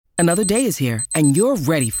Another day is here, and you're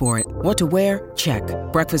ready for it. What to wear? Check.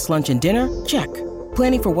 Breakfast, lunch, and dinner? Check.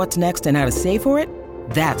 Planning for what's next and how to save for it?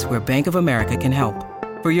 That's where Bank of America can help.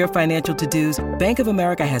 For your financial to-dos, Bank of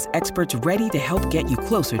America has experts ready to help get you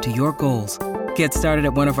closer to your goals. Get started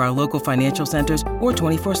at one of our local financial centers or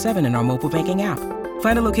 24/7 in our mobile banking app.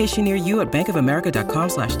 Find a location near you at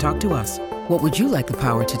bankofamerica.com/talktous. What would you like the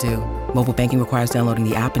power to do? Mobile banking requires downloading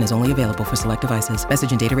the app and is only available for select devices.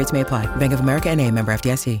 Message and data rates may apply. Bank of America N.A., member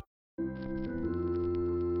FDIC.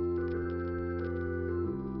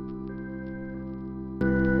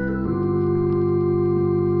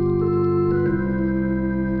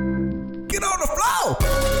 Get on the floor!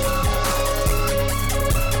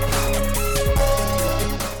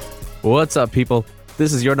 What's up, people?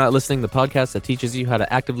 This is You're Not Listening, the podcast that teaches you how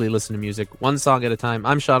to actively listen to music one song at a time.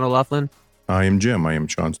 I'm Sean O'Loughlin. I am Jim. I am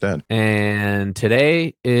Sean's dad. And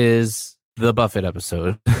today is the Buffett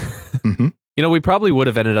episode. Mm-hmm. You know, we probably would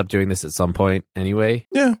have ended up doing this at some point anyway.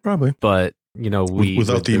 Yeah, probably. But, you know,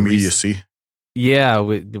 without the immediacy.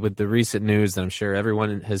 With the recent news that I'm sure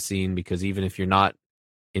everyone has seen, because even if you're not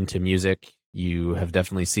into music, you have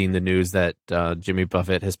definitely seen the news that Jimmy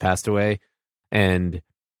Buffett has passed away. And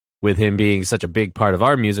with him being such a big part of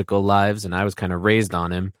our musical lives, and I was kind of raised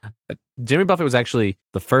on him, Jimmy Buffett was actually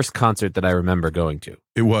the first concert that I remember going to.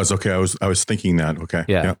 It was, okay. I was thinking that, okay.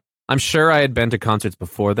 Yeah. I'm sure I had been to concerts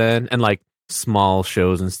before then, and like small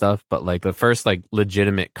shows and stuff, but like the first like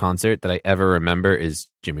legitimate concert that I ever remember is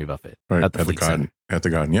Jimmy Buffett. Right, at the Fleet Garden. Center. At the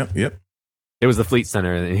Garden, yep. It was the Fleet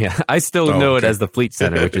Center, and yeah, I still know it as the Fleet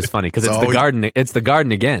Center, which is funny because it's the Garden. It's the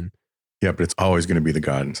Garden again. Yeah, but it's always going to be the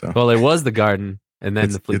Garden. So. Well, it was the Garden, and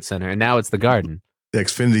then the Fleet Center, and now it's the Garden. The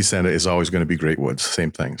Xfinity Center is always going to be Great Woods.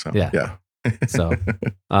 Same thing. So yeah.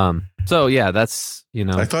 So yeah, that's, you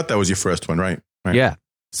know. I thought that was your first one, right? Yeah.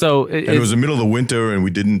 So it was the middle of the winter, and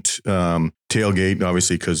we didn't tailgate,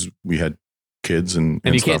 obviously, because we had kids and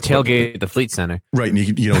you stuff, can't tailgate at the Fleet Center, right? And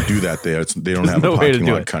you don't do that there. They don't have no a parking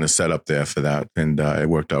lot it. kind of set up there for that, and it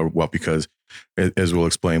worked out well because, as we'll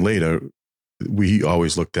explain later, we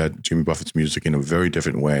always looked at Jimmy Buffett's music in a very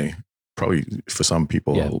different way. Probably for some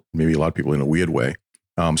people, maybe a lot of people in a weird way.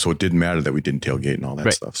 So it didn't matter that we didn't tailgate and all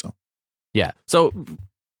that stuff. So yeah. So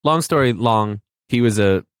long story long, he was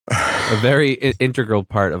a very integral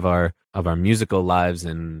part of our musical lives,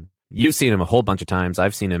 and you've seen him a whole bunch of times.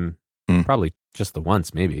 I've seen him probably just the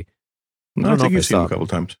once, maybe. No, I think you've seen him a couple of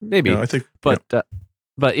times. Maybe, yeah, I think. But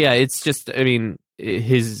yeah, it's just. I mean,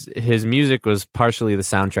 his music was partially the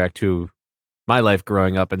soundtrack to my life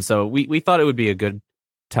growing up, and so we thought it would be a good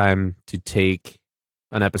time to take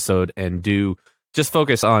an episode and just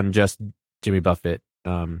focus on just Jimmy Buffett,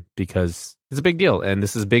 because it's a big deal, and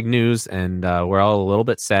this is big news, and we're all a little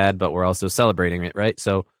bit sad, but we're also celebrating it, right?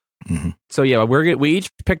 So, So yeah, we each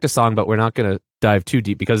picked a song, but we're not going to dive too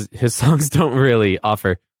deep because his songs don't really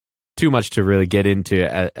offer too much to really get into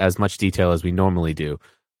as much detail as we normally do.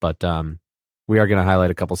 But we are going to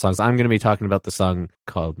highlight a couple songs. I'm going to be talking about the song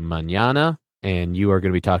called Mañana, and you are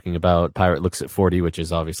going to be talking about Pirate Looks at 40, which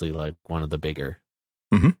is obviously like one of the bigger,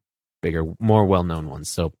 more well-known ones.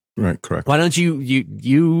 So right, correct. Why don't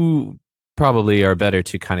you probably are better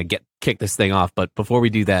to kind of kick this thing off. But before we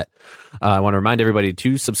do that, I want to remind everybody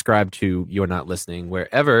to subscribe to You're Not Listening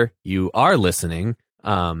wherever you are listening.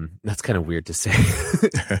 That's kind of weird to say.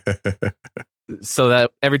 So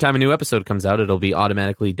that every time a new episode comes out, it'll be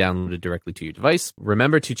automatically downloaded directly to your device.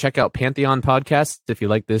 Remember to check out Pantheon Podcasts if you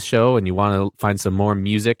like this show and you want to find some more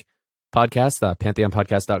music podcasts.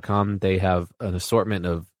 PantheonPodcast.com. They have an assortment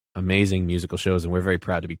of amazing musical shows, and we're very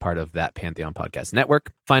proud to be part of that Pantheon Podcast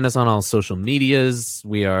Network. Find us on all social medias.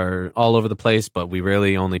 We are all over the place, but we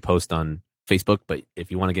really only post on Facebook. But if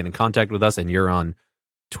you want to get in contact with us and you're on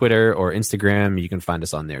Twitter or Instagram, you can find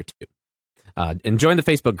us on there too. And join the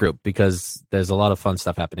Facebook group because there's a lot of fun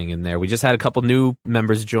stuff happening in there. We just had a couple new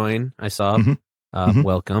members join. I saw.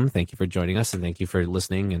 Welcome. Thank you for joining us, and thank you for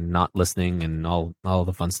listening and not listening and all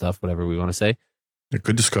the fun stuff, whatever we want to say.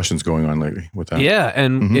 Good discussions going on lately with that. Yeah,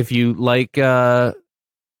 and if you like the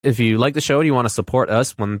show and you want to support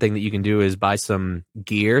us, one thing that you can do is buy some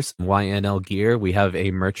gear, some YNL gear. We have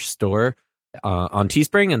a merch store on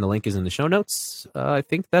Teespring, and the link is in the show notes. I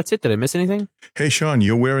think that's it. Did I miss anything? Hey, Sean,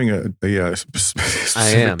 you're wearing a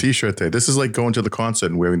specific T-shirt there. This is like going to the concert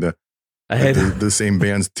and wearing the same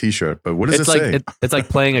band's T-shirt. But what does it say? It's like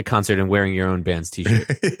playing a concert and wearing your own band's T-shirt.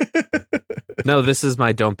 No, this is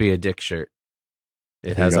my "Don't Be a Dick" shirt.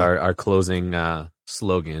 It has our closing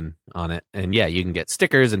slogan on it. And yeah, you can get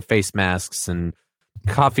stickers and face masks and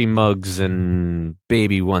coffee mugs and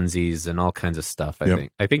baby onesies and all kinds of stuff. I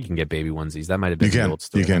think you can get baby onesies. That might have been the old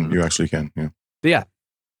story. You actually can. Yeah. But yeah.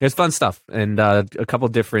 There's fun stuff and a couple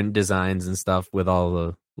different designs and stuff with all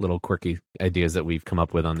the little quirky ideas that we've come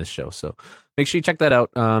up with on this show. So make sure you check that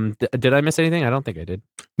out. Did I miss anything? I don't think I did.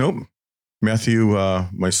 Nope. Matthew,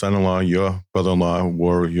 my son-in-law, your brother-in-law,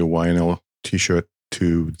 wore your YNL t-shirt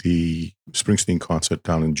to the Springsteen concert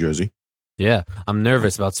down in Jersey. Yeah, I'm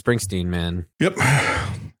nervous about Springsteen, man. Yep.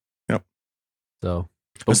 So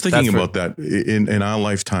I was thinking about that in our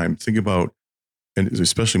lifetime. Think about, and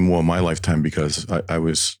especially more my lifetime because I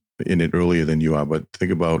was in it earlier than you are, but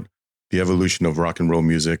think about the evolution of rock and roll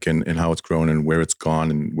music and how it's grown and where it's gone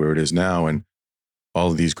and where it is now. And all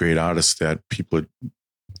of these great artists that people,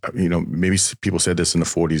 maybe people said this in the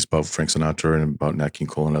 40s about Frank Sinatra and about Nat King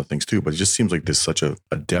Cole and other things too, but it just seems like there's such a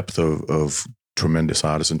depth of tremendous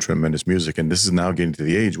artists and tremendous music. And this is now getting to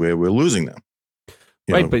the age where we're losing them.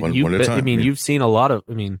 Right, but you've seen a lot of,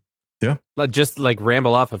 yeah, just like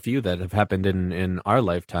ramble off a few that have happened in our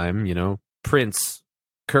lifetime, Prince,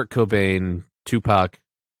 Kurt Cobain, Tupac,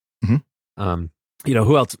 mm-hmm.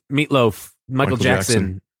 Who else? Meatloaf, Michael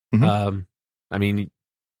Jackson. Mm-hmm.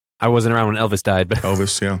 I wasn't around when Elvis died, but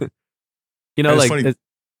Elvis, yeah.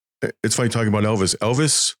 It's funny talking about Elvis.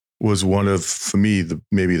 Elvis was one of, for me, the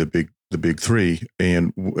big three,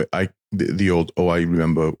 and the old I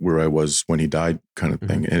remember where I was when he died kind of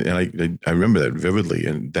thing, and I remember that vividly.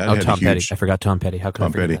 And that had Tom a huge, Petty. I forgot Tom Petty. How could I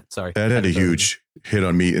forget that? Sorry, that had a huge hit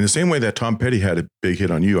on me. In the same way that Tom Petty had a big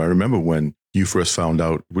hit on you. I remember when you first found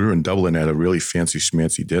out. We were in Dublin at a really fancy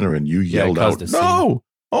schmancy dinner, and you yelled out, "No!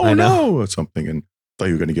 Oh no!" or something, and thought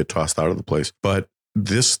you were going to get tossed out of the place. But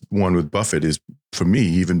this one with Buffett is, for me,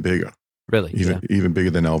 even bigger. Really? Even bigger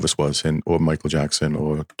than Elvis was, or Michael Jackson,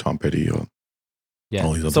 or Tom Petty, or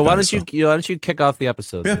all these other So why guys, don't you kick off the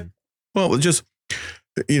episode? Yeah. Then? Well, just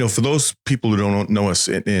for those people who don't know us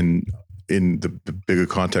in the bigger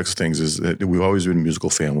context of things, is that we've always been a musical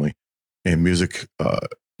family, and music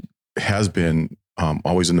has been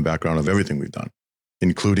always in the background of everything we've done,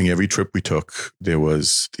 including every trip we took. There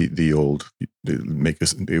was the old make a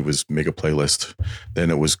playlist, then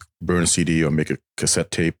it was burn a CD or make a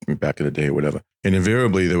cassette tape back in the day or whatever. And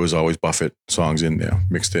invariably there was always Buffett songs in there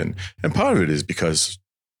mixed in. And part of it is because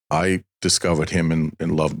I discovered him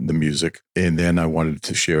and loved the music. And then I wanted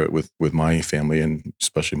to share it with my family and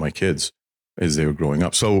especially my kids as they were growing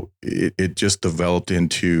up. So it just developed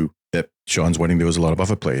into at Sean's wedding, there was a lot of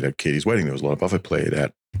Buffett played. At Katie's wedding, there was a lot of Buffett played.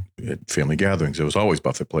 At family gatherings, there was always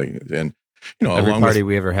Buffett playing. And every party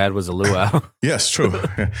we ever had was a luau. Yes, true.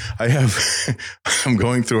 I'm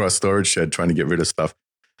going through our storage shed trying to get rid of stuff,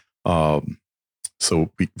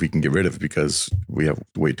 so we can get rid of it because we have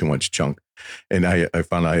way too much junk. And I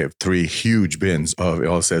found I have 3 huge bins of,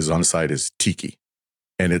 all it says on the side is tiki,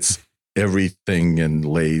 and it's everything and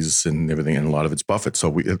Lay's and everything, and a lot of it's Buffett.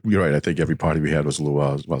 So you're right. I think every party we had was a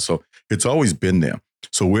luau as well. So it's always been there.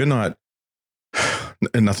 So we're not,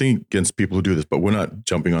 and nothing against people who do this, but we're not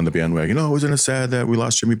jumping on the bandwagon. Oh, isn't it sad that we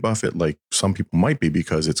lost Jimmy Buffett? Like some people might be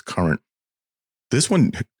because it's current. This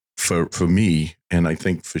one, for me, and I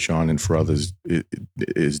think for Sean and for others, it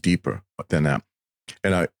is deeper than that.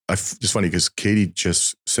 And it's funny because Katie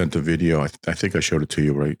just sent a video. I think I showed it to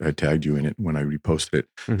you, right? I tagged you in it when I reposted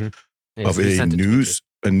it, of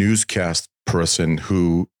a newscast person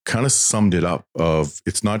who kind of summed it up. Of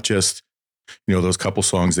it's not just those couple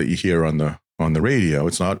songs that you hear on the radio.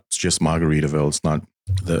 It's not just Margaritaville. It's not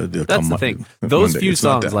that's the thing. Those few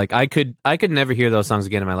songs, like I could never hear those songs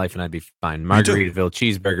again in my life, and I'd be fine. Margaritaville,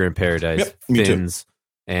 Cheeseburger in Paradise, Fins,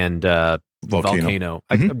 and Volcano.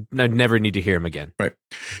 I'd never need to hear them again. Right.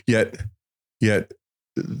 Yet,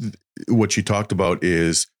 what you talked about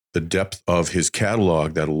is the depth of his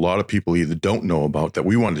catalog that a lot of people either don't know about, that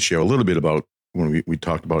we wanted to share a little bit about when we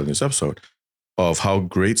talked about it in this episode, of how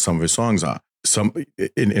great some of his songs are.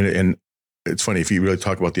 And it's funny, if you really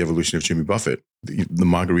talk about the evolution of Jimmy Buffett, the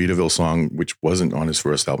Margaritaville song, which wasn't on his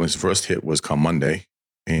first album, his first hit was Come Monday.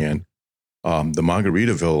 And the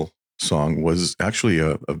Margaritaville song was actually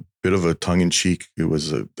a bit of a tongue-in-cheek. It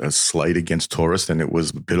was a slight against tourists, and it was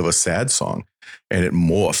a bit of a sad song. And it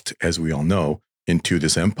morphed, as we all know, into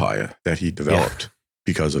this empire that he developed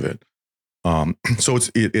because of it. So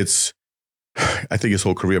it's I think his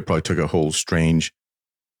whole career probably took a whole strange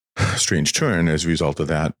turn as a result of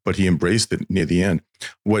that, but he embraced it near the end.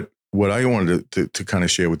 What I wanted to kind of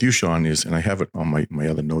share with you, Sean, is, and I have it on my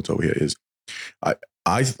other notes over here, is I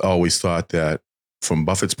always thought that from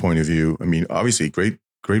Buffett's point of view, I mean, obviously great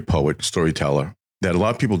poet, storyteller, that a lot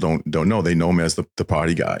of people don't know. They know him as the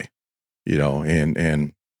party guy,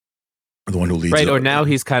 and the one who leads. Right, or now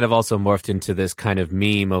he's kind of also morphed into this kind of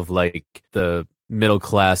meme of like the middle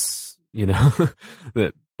class,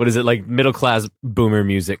 what is it, like middle class boomer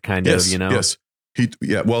music kind of, Yes.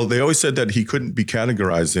 Well, they always said that he couldn't be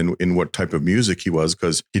categorized in what type of music he was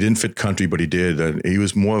because he didn't fit country, but he did. And he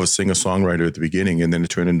was more of a singer-songwriter at the beginning, and then it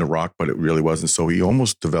turned into rock, but it really wasn't. So he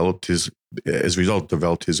almost as a result,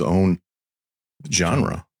 developed his own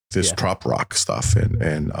genre, this trop rock stuff.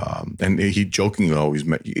 And he jokingly always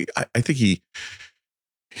I think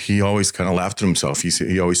he always kind of laughed at himself.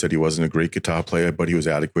 He always said he wasn't a great guitar player, but he was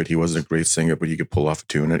adequate. He wasn't a great singer, but he could pull off a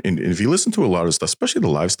tune. And if you listen to a lot of stuff, especially the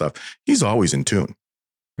live stuff, he's always in tune.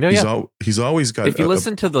 No, he's always got. If you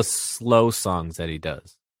listen to the slow songs that he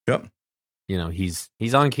does, yep, he's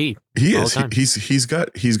on key. He is. He's got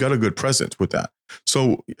a good presence with that.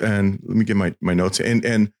 So, and let me get my notes. And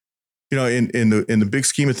in the big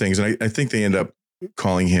scheme of things, and I think they end up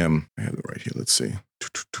calling him. I have it right here. Let's see.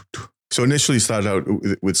 So initially started out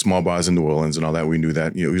with small bars in New Orleans and all that. We knew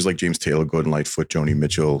that, he was like James Taylor, Gordon Lightfoot, Joni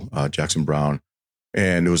Mitchell, Jackson Brown.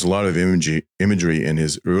 And there was a lot of imagery in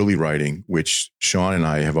his early writing, which Sean and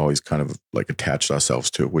I have always kind of like attached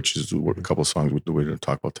ourselves to, which is what a couple of songs we're going to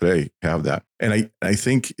talk about today have that. And I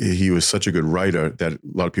think he was such a good writer that a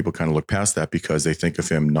lot of people kind of look past that because they think of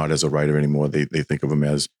him not as a writer anymore. They think of him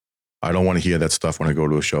as, I don't want to hear that stuff when I go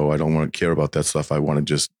to a show. I don't want to care about that stuff. I want to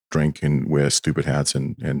just drink and wear stupid hats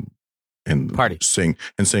and party, sing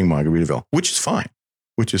Margaritaville, which is fine.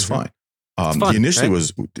 Fun, he initially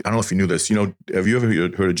was, I don't know if you knew this, have you ever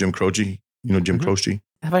heard of Jim Croce? Jim Croce?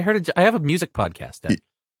 Have I heard I have a music podcast.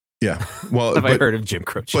 Yeah. Well, I heard of Jim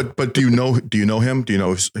Croce? But do you know him? Do you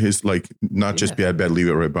know his like, not just Bad Leave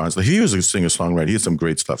It Red Barnes? Like, he was a singer-songwriter. He had some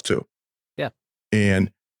great stuff too. Yeah.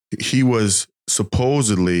 And he was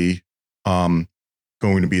supposedly going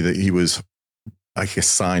to be he was, I guess,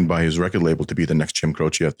 signed by his record label to be the next Jim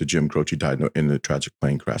Croce after Jim Croce died in a tragic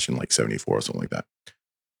plane crash in like 74 or something like that.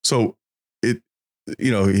 So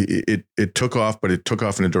it took off, but it took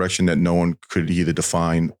off in a direction that no one could either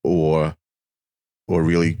define or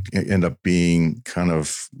really end up being kind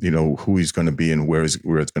of, who he's going to be and where it's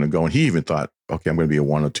going to go. And he even thought, okay, I'm going to be a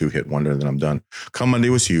 1 or 2 hit wonder, and then I'm done. Come Monday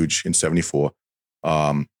was huge in 74.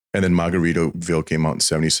 And then Margaritaville came out in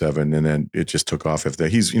 77, and then it just took off after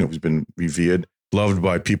that. He's been revered, loved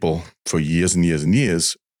by people for years and years and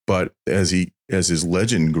years. But as his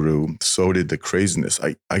legend grew, so did the craziness.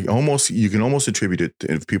 You can almost attribute it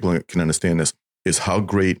to, if people can understand this, is how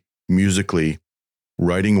great musically,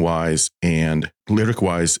 writing wise and lyric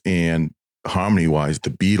wise and harmony wise the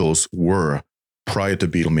Beatles were prior to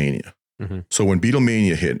Beatlemania. Mm-hmm. So when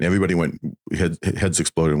Beatlemania hit and everybody heads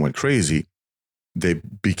exploded and went crazy, they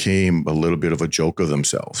became a little bit of a joke of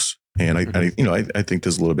themselves. And I think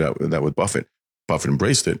there's a little bit of that with Buffett. Buffett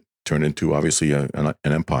embraced it, turned into obviously an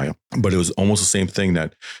empire. But it was almost the same thing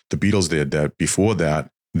that the Beatles did. That before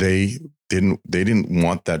that, they didn't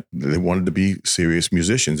want that. They wanted to be serious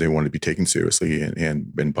musicians. They wanted to be taken seriously,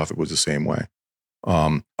 and Buffett was the same way.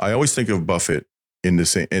 I always think of Buffett in the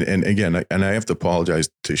same. And again, I have to apologize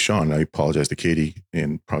to Sean. I apologize to Katie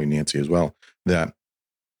and probably Nancy as well. That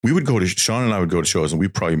Sean and I would go to shows, and we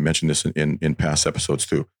probably mentioned this in past episodes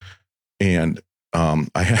too. And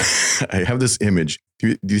I have this image.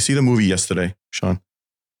 Do you see the movie Yesterday, Sean?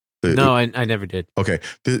 No, I never did. Okay.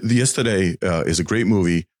 The Yesterday is a great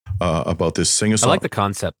movie about this singer-songwriter. I like the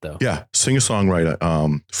concept though. Yeah.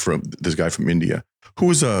 Singer-songwriter from this guy from India who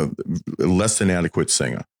was a less than adequate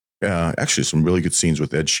singer. Actually, some really good scenes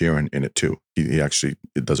with Ed Sheeran in it too. He actually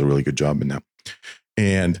does a really good job in that.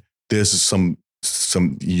 And there's some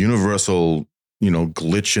universal,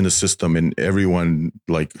 glitch in the system, and everyone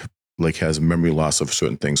like has memory loss of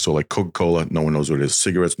certain things. So like Coca-Cola, no one knows what it is.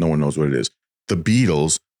 Cigarettes, no one knows what it is. The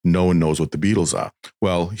Beatles, no one knows what the Beatles are.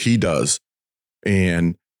 Well, he does.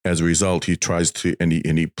 And as a result, he tries to, and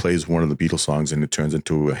he plays one of the Beatles songs and it turns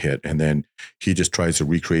into a hit. And then he just tries to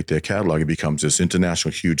recreate their catalog. He becomes this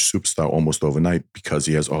international huge superstar almost overnight because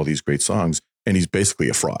he has all these great songs, and he's basically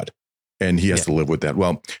a fraud. And he has to live with that.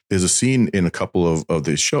 Well, there's a scene in a couple of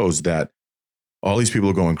the shows that all these people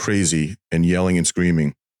are going crazy and yelling and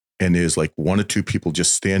screaming. And there's like 1 or 2 people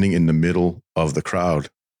just standing in the middle of the crowd,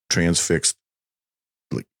 transfixed,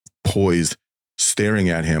 like poised, staring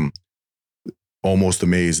at him, almost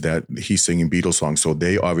amazed that he's singing Beatles songs. So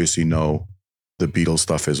they obviously know the Beatles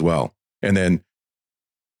stuff as well. And then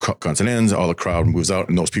concert ends, all the crowd moves out,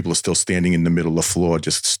 and those people are still standing in the middle of the floor,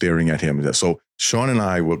 just staring at him. So Sean and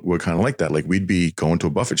I were kind of like that. Like we'd be going to a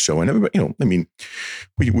Buffett show, and everybody,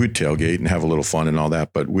 we'd tailgate and have a little fun and all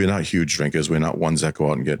that. But we're not huge drinkers. We're not ones that go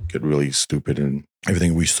out and get really stupid and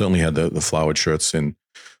everything. We certainly had the flowered shirts and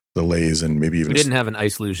the Lays, and maybe even we didn't have an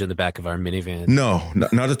ice luge in the back of our minivan. No,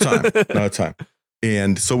 not a time, not a time.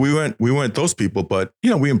 And so we weren't those people, but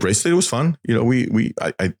we embraced it. It was fun.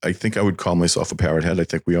 I think I would call myself a parrot head. I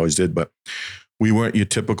think we always did. But we weren't your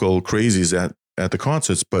typical crazies at the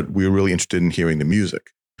concerts, but we were really interested in hearing the music.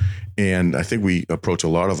 And I think we approach a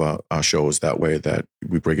lot of our shows that way, that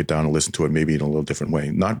we break it down and listen to it maybe in a little different way.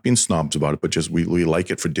 Not being snobs about it, but just we like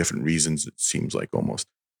it for different reasons, it seems like almost.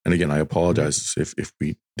 And again, I apologize if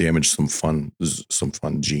we damage some fun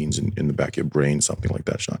genes in the back of your brain, something like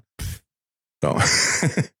that, Sean. No.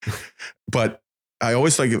 But I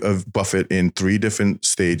always think of Buffett in 3 different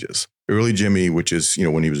stages. Early Jimmy, which is,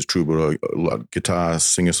 when he was a troubadour, guitar,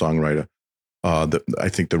 singer-songwriter. I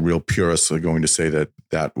think the real purists are going to say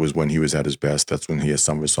that was when he was at his best. That's when he has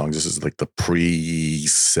some of his songs. This is like the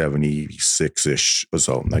pre-76-ish or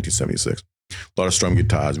so, 1976. A lot of strum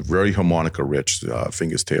guitars, very harmonica rich.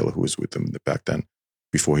 Fingers Taylor, who was with him back then,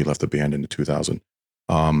 before he left the band in 2000.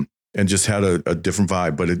 And just had a different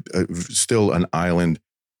vibe, but still an island,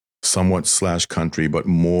 somewhat / country, but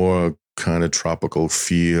more kind of tropical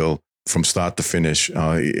feel from start to finish.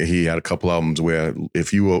 He had a couple albums where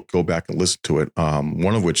if you go back and listen to it,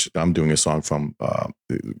 one of which I'm doing a song from,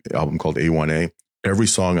 the album called A1A. Every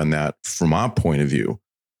song on that, from our point of view,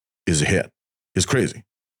 is a hit. It's crazy.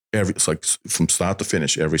 It's like from start to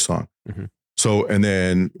finish, every song. Mm-hmm. So, and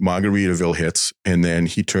then Margaritaville hits, and then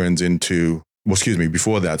he turns into,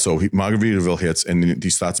 before that. So Margaritaville hits, and he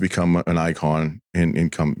starts to become an icon and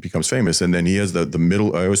becomes famous. And then he has the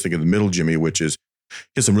middle, I always think of the middle Jimmy, which is,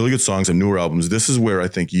 he has some really good songs and newer albums. This is where I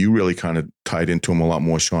think you really kind of tied into him a lot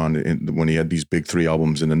more, Sean, when he had these big 3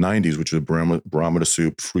 albums in the 90s, which was Barometer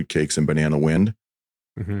Soup, Fruitcakes, and Banana Wind.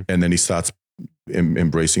 Mm-hmm. And then he starts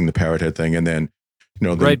embracing the Parrot Head thing. And then,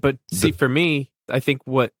 right. But see, for me, I think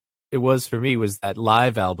what it was for me was that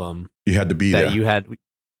live album. You had to be there. You had,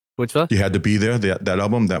 which one? You had to be there. That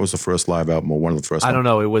album, that was the first live album, or one of the first. I don't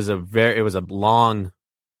know. It was a long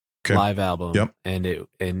live album. Yep.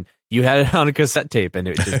 And you had it on a cassette tape, and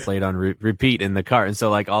it just played on repeat in the car. And so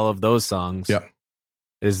like all of those songs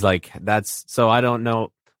is like, so I don't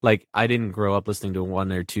know. Like I didn't grow up listening to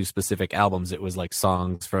 1 or 2 specific albums. It was like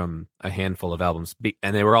songs from a handful of albums,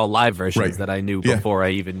 and they were all live versions that I knew before I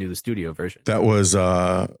even knew the studio version. That was it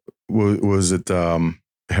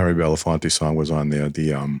Harry Belafonte song was on there.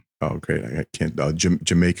 The great, I can't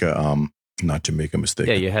Jamaica, not Jamaica Mistake.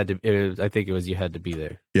 Yeah, you had to. I think it was You Had to Be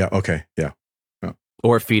There. Yeah. Okay. Yeah.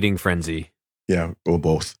 Or Feeding Frenzy. Yeah. Or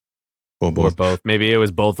both. Or both. Maybe it was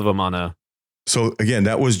both of them on a. So again,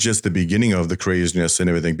 that was just the beginning of the craziness and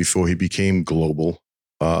everything before he became global.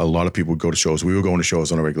 A lot of people would go to shows. We were going to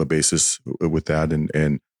shows on a regular basis with that, and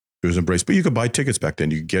it was embraced. But you could buy tickets back then.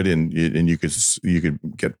 You could get in, and you could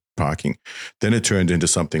get parking. Then it turned into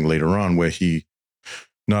something later on where he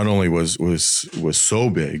not only was so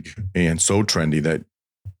big and so trendy that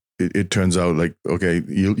it turns out like, okay,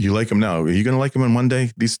 you like him now. Are you going to like him on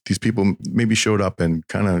Monday? These people maybe showed up and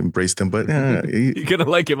kind of embraced him, but you're going to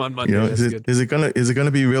like him on Monday. Is it going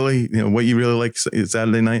to be really, what you really like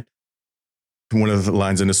Saturday night? One of the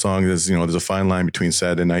lines in the song is, there's a fine line between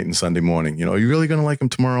Saturday night and Sunday morning. Are you really going to like him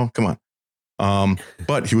tomorrow? Come on.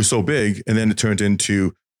 But he was so big, and then it turned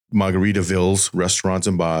into Margaritavilles, restaurants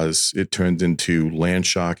and bars. It turned into Land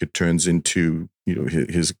Shark. It turns into,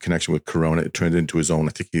 his connection with Corona. It turned into his own,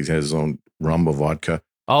 I think he has his own rum or vodka.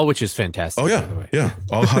 All which is fantastic. Oh, yeah. Yeah.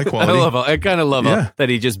 All high quality. I kind of love that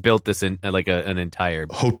he just built this in like an entire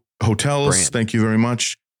hotels. Brand. Thank you very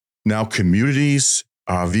much. Now communities,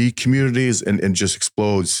 RV communities, and just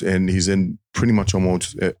explodes. And he's in pretty much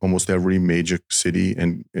almost every major city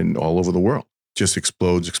and all over the world. Just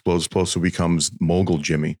explodes. So becomes Mogul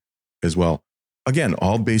Jimmy as well. Again,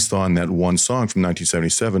 all based on that one song from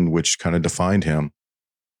 1977, which kind of defined him,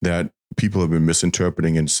 that people have been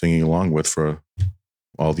misinterpreting and singing along with for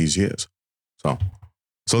all these years. So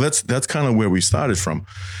that's kind of where we started from.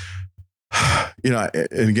 And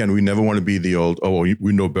again, we never want to be the old,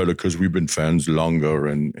 we know better because we've been fans longer,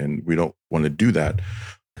 and we don't want to do that.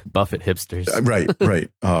 Buffett hipsters. Right.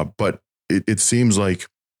 But it seems like,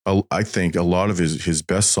 I think a lot of his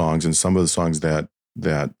best songs and some of the songs that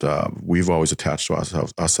we've always attached to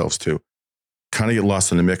ourselves to kind of get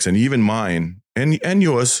lost in the mix. And even mine and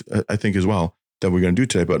yours, I think as well, that we're going to do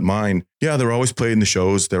today. But mine, they're always played in the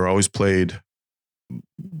shows. They're always played.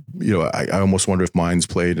 I almost wonder if mine's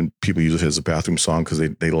played and people use it as a bathroom song because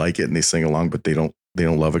they like it and they sing along, but they don't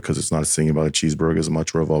love it because it's not singing about a cheeseburger as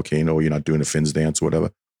much or a volcano, or you're not doing a Finn's dance or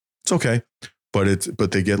whatever. It's okay.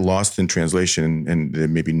 But they get lost in translation, and they're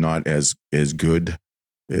maybe not as good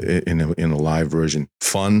in a live version.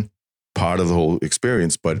 Fun, part of the whole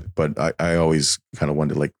experience, but I always kind of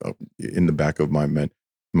wonder, like, in the back of my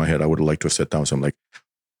head, I would have liked to have sat down with someone like,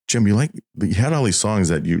 Jim, you had all these songs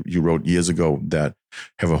that you wrote years ago that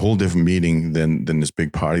have a whole different meaning than this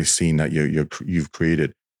big party scene that you've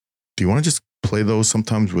created. Do you want to just play those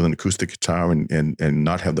sometimes with an acoustic guitar and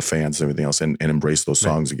not have the fans and everything else and embrace those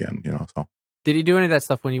songs again, so. Did he do any of that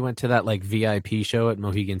stuff when you went to that like VIP show at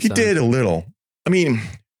Mohegan Sun? He did a little. I mean,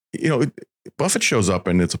 Buffett shows up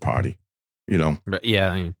and it's a party, Yeah.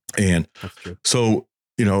 I mean, and that's true. So,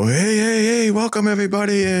 hey, welcome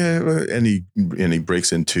everybody. And he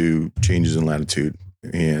breaks into Changes in Latitude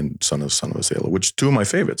and Son of a Sailor, which two of my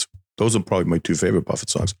favorites. Those are probably my two favorite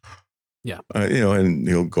Buffett songs. Yeah. And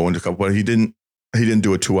he'll go into a couple, but he didn't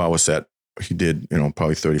do a 2-hour set. He did,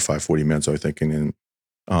 probably 35, 40 minutes, I think. And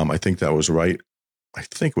I think that was right. I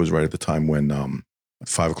think it was right at the time when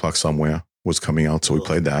 5 o'clock somewhere was coming out. So we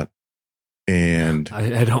played that. And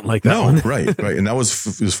I don't like that one. right. And it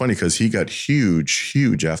was funny because he got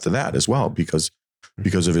huge after that as well because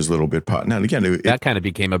of his little bit part. Now, again, that kind of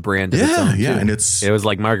became a brand. Of its own too. And it was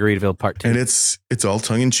like Margaritaville Part 2. And it's all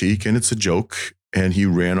tongue in cheek and it's a joke. And he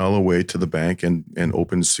ran all the way to the bank and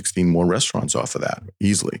opened 16 more restaurants off of that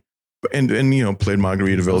easily. And played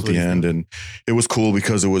Margaritaville at the end. And it was cool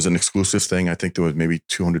because it was an exclusive thing. I think there was maybe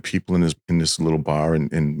 200 people in this little bar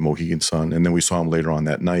in Mohegan Sun. And then we saw him later on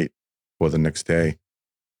that night or the next day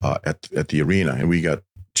at the arena. And we got a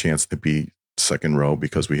chance to be second row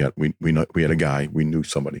because we had a guy, we knew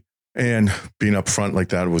somebody. And being up front like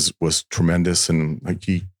that was tremendous. And like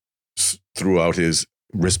he threw out his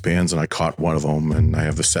wristbands and I caught one of them and I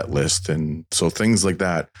have the set list. And so things like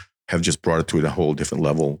that have just brought it to a whole different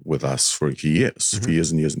level with us he is.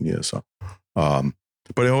 So, but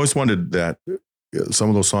I always wondered that some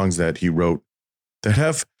of those songs that he wrote that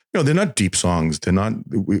have, they're not deep songs. They're not,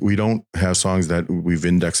 we don't have songs that we've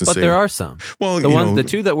indexed and but there are some. Well, the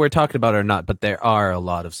two that we're talking about are not, but there are a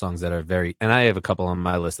lot of songs that are very, and I have a couple on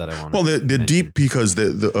my list that I want to Well, they're deep because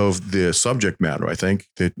of the subject matter. I think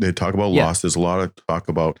they talk about loss. There's a lot of talk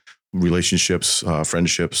about relationships,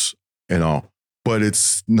 friendships and all, but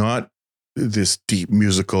it's not this deep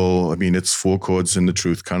musical. I mean, it's 4 chords and the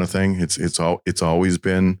truth kind of thing. It's always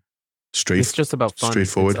been It's just about fun.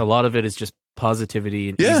 Straightforward. A lot of it is just positivity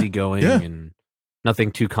and easygoing and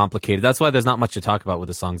nothing too complicated. That's why there's not much to talk about with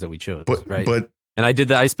the songs that we chose, right? And I did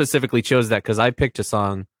that. I specifically chose that because I picked a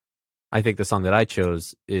song. I think the song that I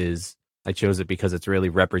chose it because it's really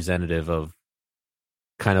representative of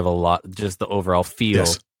kind of a lot, just the overall feel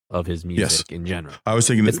of his music in general. I was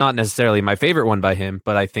thinking it's not necessarily my favorite one by him,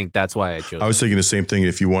 but I think that's why I chose it. I was thinking the same thing.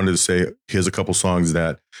 If you wanted to say, here's a couple songs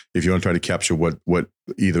that if you want to try to capture what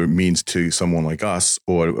either it means to someone like us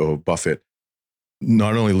or Buffett,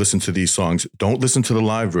 not only listen to these songs, don't listen to the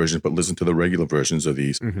live versions, but listen to the regular versions of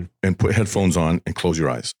these and put headphones on and close your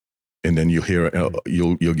eyes. And then you'll hear,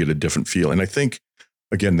 you'll get a different feel. And I think,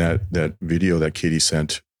 again, that video that Katie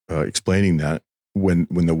sent explaining that when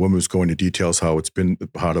the woman was going into details how it's been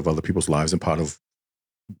part of other people's lives and part of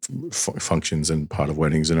functions and part of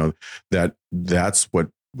weddings, that's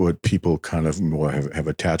what people kind of more have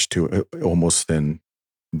attached to almost than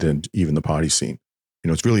even the party scene.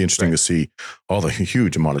 It's really interesting to see all the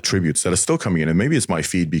huge amount of tributes that are still coming in. And maybe it's my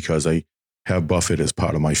feed because I have Buffett as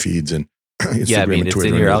part of my feeds and Instagram and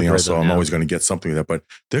Twitter and everything else. So I'm always going to get something like that. But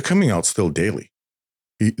they're coming out still daily.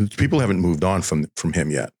 People haven't moved on from him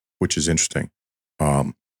yet, which is interesting.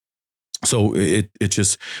 So it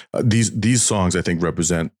just these songs I think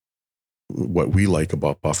represent what we like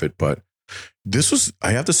about Buffett. But this was,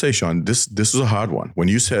 I have to say, Sean, this was a hard one. When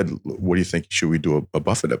you said, "What do you think? Should we do a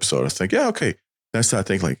Buffett episode?" I was thinking, yeah, okay. Then I started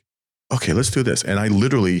thinking like, okay, let's do this. And I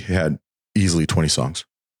literally had easily 20 songs.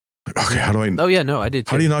 Like, okay, how do I? Oh yeah, no, I did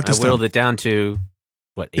too. How do you knock this down? I whittled it down to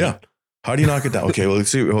what? 8? Yeah. How do you knock it down? Okay, well, let's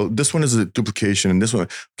see. Well, this one is a duplication, and this one.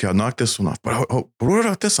 Okay, I'll knock this one off. But what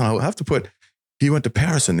about this one? I'll have to put. He went to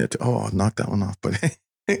Paris in there. I'll knock that one off. But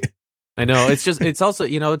I know it's also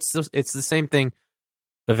it's the same thing.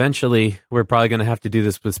 Eventually, we're probably going to have to do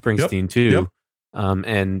this with Springsteen too. Yep.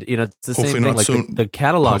 And it's the Hopefully same thing. Like the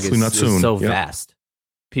catalog is so vast.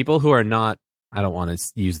 People who are not, I don't want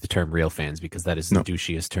to use the term real fans because that is the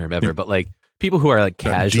douchiest term ever. But like people who are like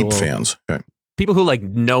casual deep fans, people who like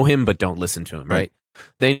know him but don't listen to him, right?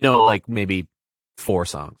 They know like maybe 4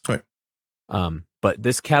 songs, right? But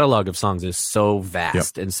this catalog of songs is so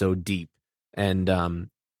vast and so deep, and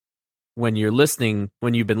when you've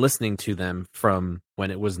been listening to them from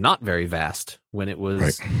when it was not very vast, when it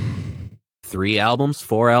was 3 albums,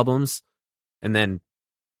 4 albums, and then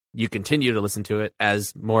you continue to listen to it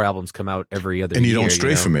as more albums come out every other year. And you don't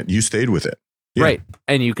stray from it. You stayed with it. Yeah. Right.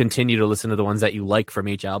 And you continue to listen to the ones that you like from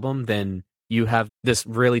each album, then you have this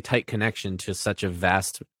really tight connection to such a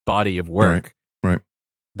vast body of work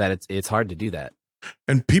that it's hard to do that.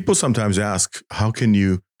 And people sometimes ask, how can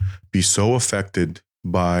you be so affected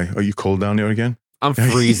by, are you cold down there again? I'm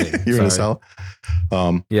freezing. You're in the Sorry.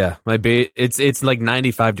 south. Yeah, it's like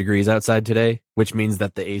 95 degrees outside today, which means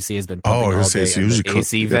that the AC has been pumping all day, it's and usually the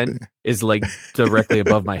AC vent is like directly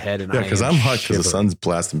above my head, and yeah, I because am I'm hot because the shivering. sun's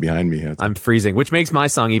blasting behind me. I'm freezing, which makes my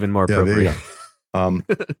song even more Yeah, there you appropriate.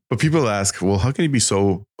 go. But people ask, well, how can you be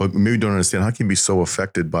so? But maybe don't understand. How can you be so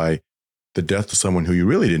affected by the death of someone who you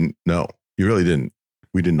really didn't know? You really didn't.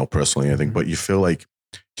 We didn't know personally, I think, but you feel like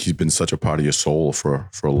he's been such a part of your soul for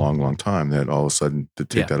a long, long time that all of a sudden to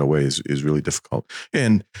take that away is really difficult.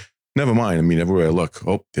 And never mind. I mean, everywhere I look,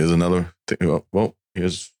 oh, here's another thing. Well,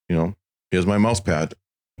 here's my mouse pad.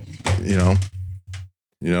 Oh,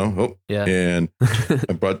 Yeah. and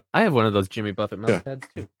I brought. I have one of those Jimmy Buffett mouse pads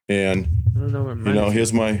too. And I don't know where mine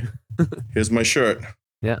is. here's my shirt.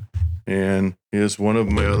 Yeah. And here's one of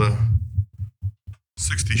my other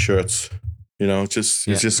 60 shirts.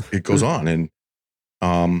 It goes on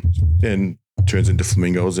and turns into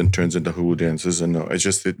flamingos and turns into hula dances. And it's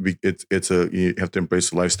just, you have to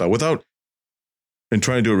embrace the lifestyle and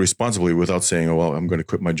try to do it responsibly without saying, oh, well, I'm going to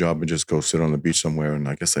quit my job and just go sit on the beach somewhere. And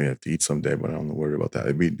I guess I have to eat someday, but I don't worry about that.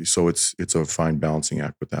 I mean, so it's a fine balancing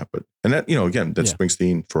act with that. And that, again, that's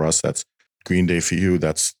Springsteen for us. That's Green Day for you.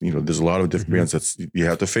 That's, there's a lot of different bands that's, you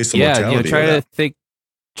have to face the mortality.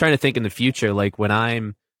 Trying to think in the future, like when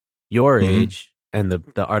I'm your age and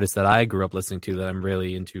the artists that I grew up listening to that I'm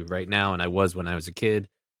really into right now, and I was when I was a kid,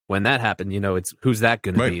 when that happened, it's who's that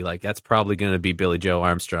going to be? Like, that's probably going to be Billy Joe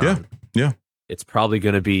Armstrong. Yeah. It's probably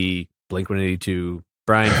going to be Blink-182,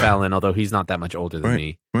 Brian Fallon, although he's not that much older than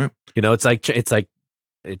me. Right.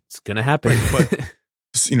 It's going to happen. But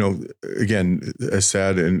again, as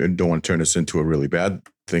sad and don't want to turn this into a really bad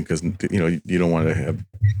thing because, you don't want to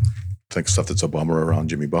think stuff that's a bummer around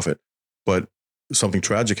Jimmy Buffett. But something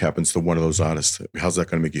tragic happens to one of those artists. How's that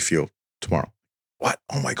going to make you feel tomorrow? What?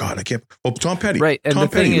 Oh my God, I can't. Well, Tom Petty. Right. And Tom the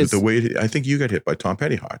Petty thing was is, the way I think you got hit by Tom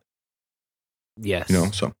Petty hard. Yes.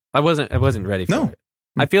 So I wasn't ready for it.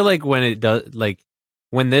 I feel like when it does, like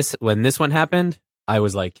when this one happened, I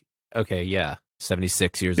was like, okay,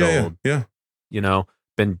 76 years old. Yeah.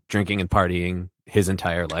 Been drinking and partying his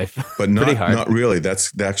entire life. But not really.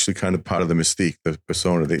 That's actually kind of part of the mystique, the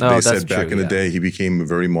persona. They said back in the day he became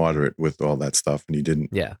very moderate with all that stuff, and he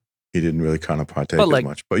didn't really kind of partake as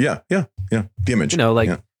much. But yeah. The image.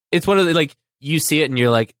 It's one of the, like, you see it and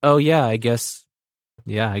you're like, oh yeah, I guess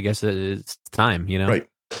it's time, Right.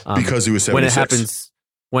 Because he was 76.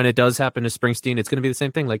 When it does happen to Springsteen, it's going to be the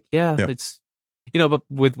same thing. Like, it's, but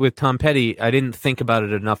with Tom Petty, I didn't think about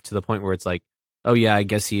it enough to the point where it's like, oh yeah, I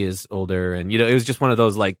guess he is older. And, it was just one of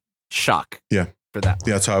those like shock for that one.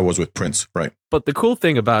 Yeah, that's how I was with Prince. Right. But the cool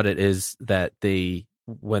thing about it is that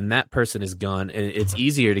when that person is gone, and it's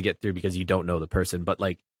easier to get through because you don't know the person, but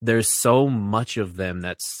like there's so much of them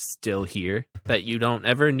that's still here that you don't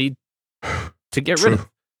ever need to get rid of.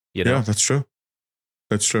 Yeah, that's true.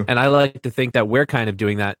 That's true. And I like to think that we're kind of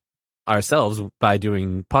doing that ourselves by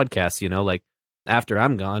doing podcasts, like after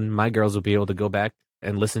I'm gone, my girls will be able to go back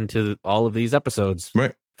and listen to all of these episodes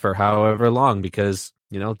for however long, because,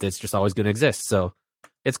 it's just always going to exist. So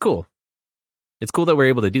it's cool. It's cool that we're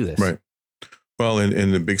able to do this. Right. Well,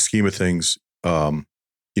 in the big scheme of things, you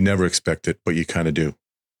never expect it, but you kind of do.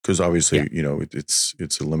 Because obviously,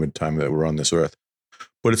 it's a limited time that we're on this earth.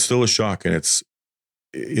 But it's still a shock. And it's,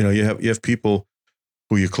 you have people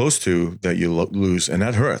who you're close to that you lose, and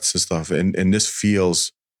that hurts and stuff. And this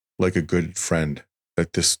feels like a good friend.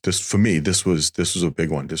 Like this for me, this was a big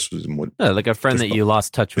one. This was like a friend that you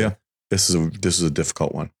lost touch with. Yeah, this is a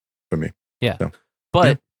difficult one for me. Yeah, so,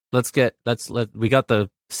 but we got the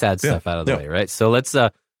sad stuff out of the way, right? So let's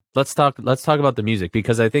talk about the music,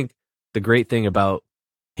 because I think the great thing about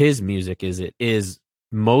his music is it is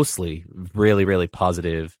mostly really, really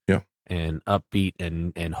positive, and upbeat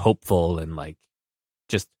and hopeful and like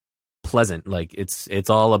just pleasant. Like it's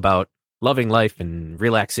all about loving life and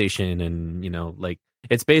relaxation, and like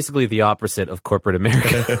it's basically the opposite of corporate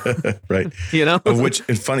America. Right. Of which,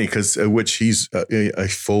 it's funny because he's a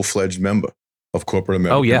full-fledged member of corporate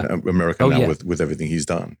America. America now with everything he's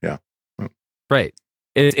done. Yeah. Right.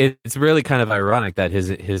 It's really kind of ironic that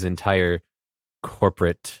his entire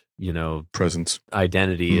corporate presence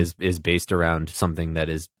identity is based around something that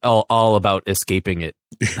is all about escaping it.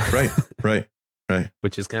 Right.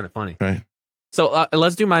 Which is kind of funny. Right. So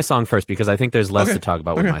let's do my song first, because I think there's less to talk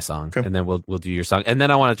about with my song, and then we'll do your song, and then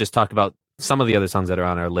I want to just talk about some of the other songs that are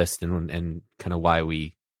on our list and kind of why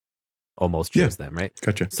we almost chose them. Right.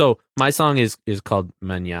 Gotcha. So my song is called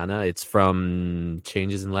Mañana. It's from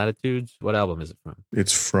Changes in Latitudes. What album is it from?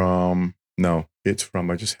 It's from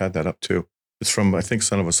I just had that up too. It's from, I think,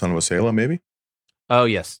 Son of a Sailor, maybe. Oh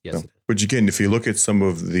yes. So, which again, if you look at some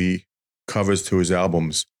of the covers to his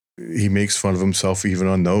albums, he makes fun of himself even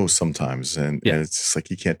on those sometimes. And it's just like,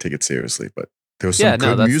 he can't take it seriously, but there was some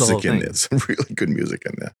good music in there. Some really good music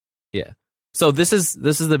in there. Yeah. So this is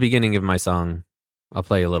the beginning of my song. I'll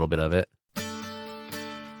play a little bit of it.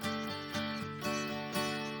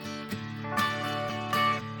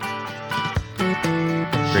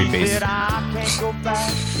 Great bass. I can't go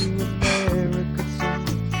back to America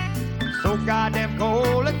soon. So goddamn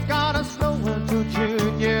cold, it's gonna snow until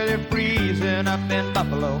June. Yeah, they're freezing up in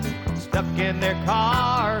Buffalo, stuck in their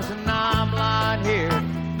cars, and I'm lying here,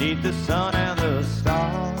 need the sun and the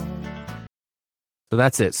stars. So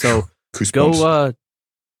that's it. So go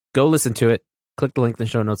listen to it. Click the link in the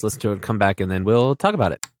show notes, listen to it, come back, and then we'll talk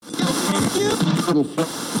about it.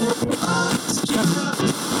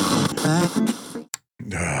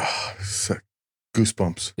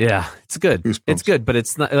 Goosebumps. Yeah, it's good. Goosebumps. It's good, but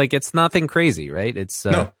it's not like it's nothing crazy, right? It's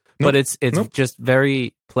but it's just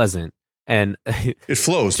very pleasant, and it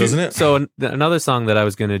flows, doesn't it? So another song that I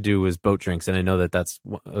was going to do was Boat Drinks, and I know that that's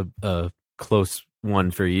a close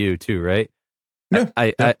one for you too, right? Yeah.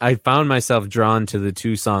 I found myself drawn to the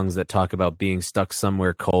two songs that talk about being stuck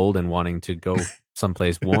somewhere cold and wanting to go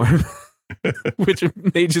someplace warm, which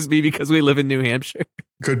may just be because we live in New Hampshire.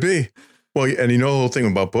 Could be. Well, and you know the whole thing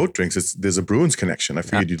about Boat Drinks, there's a Bruins connection. I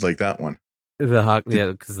figured you'd like that one.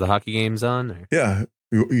 Because the hockey game's on? Or? Yeah.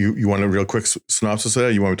 You want a real quick synopsis of that?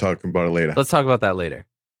 Or you want to talk about it later? Let's talk about that later.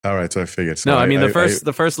 All right, so I figured. So no, I mean,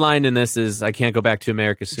 the first line in this is, I can't go back to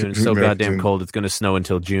America soon. It's so goddamn cold. It's going to snow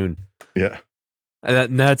until June. Yeah.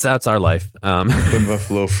 And that's our life. In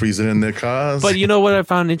Buffalo, freezing in their cars. But you know what I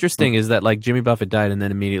found interesting is that like Jimmy Buffett died, and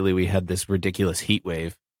then immediately we had this ridiculous heat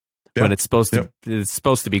wave when it's supposed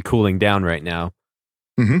to be cooling down right now.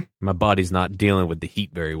 Mm-hmm. My body's not dealing with the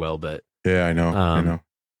heat very well, but yeah, I know.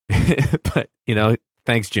 But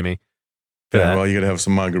thanks, Jimmy. Yeah, well, you got to have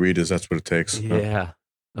some margaritas. That's what it takes. Yeah.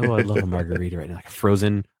 Oh, I love a margarita right now. Like a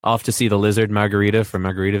frozen, off to see the lizard margarita from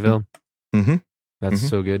Margaritaville. Mm-hmm. That's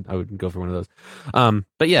so good. I would go for one of those.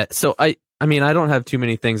 But yeah, so I mean, I don't have too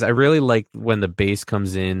many things. I really like when the bass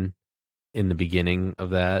comes in the beginning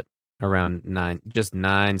of that, around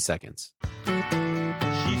 9 seconds. She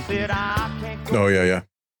said, I can't go. Oh, yeah.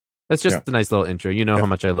 That's just a nice little intro. You know how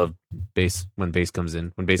much I love bass when bass comes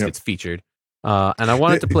in, when bass gets featured. And I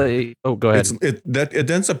wanted to play. Oh, go ahead.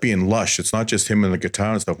 It ends up being lush. It's not just him and the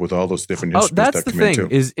guitar and stuff with all those different instruments. That's the thing.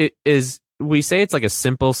 Is we say it's like a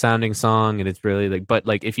simple sounding song, and it's really like, but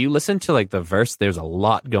like if you listen to like the verse, there's a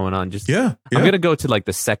lot going on. I'm gonna go to like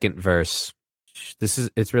the second verse.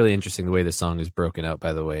 It's really interesting the way the song is broken out.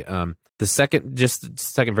 By the way, the second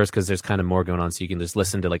verse, because there's kind of more going on, so you can just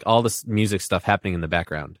listen to like all this music stuff happening in the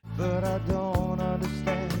background. But I don't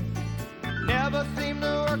understand. Never seemed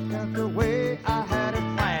to work out the way I had it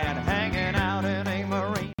planned. Hanging out in a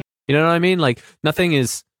marine. You know what I mean? Like nothing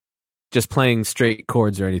is just playing straight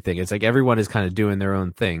chords or anything. It's like everyone is kind of doing their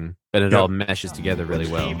own thing, but it all meshes together really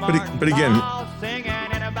well. But again,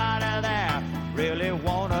 really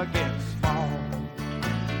wanna get small.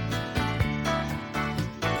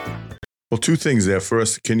 Well, two things there.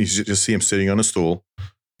 First, can you just see him sitting on a stool,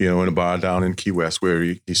 in a bar down in Key West where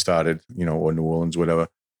he started, or New Orleans, whatever,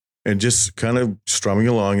 and just kind of strumming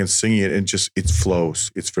along and singing it, and it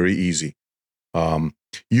flows. It's very easy.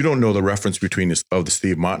 You don't know the reference between the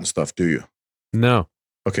Steve Martin stuff, do you? No.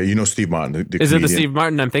 Okay, you know Steve Martin. The Is comedian. it the Steve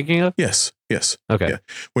Martin I'm thinking of? Yes. Okay. Yeah.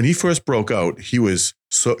 When he first broke out, he was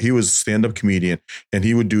a stand-up comedian, and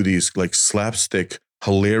he would do these like slapstick,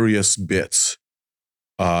 hilarious bits.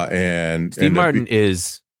 And Steve Martin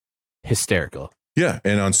is hysterical. Yeah,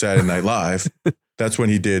 and on Saturday Night Live, that's when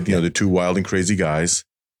he did the Two Wild and Crazy Guys,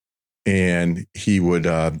 and he would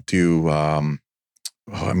do.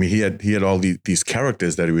 He had all these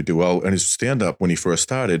characters that he would do. Well, and his stand-up when he first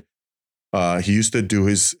started, he used to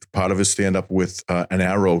do part of his stand-up with an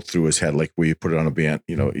arrow through his head, like where you put it on a band,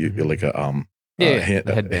 like a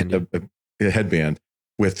headband, a headband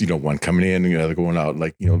with one coming in and the other going out,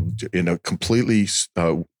 like in a completely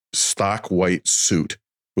stock white suit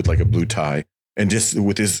with like a blue tie, and just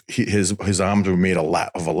with his arms were made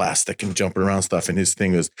of elastic and jumping around stuff. And his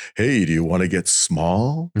thing was, hey, do you want to get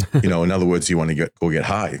small? In other words, you want to go get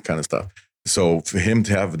high kind of stuff. So for him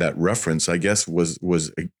to have that reference, I guess, was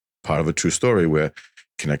a part of a true story where he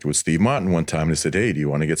connected with Steve Martin one time and they said, hey, do you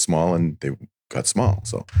want to get small? And they got small.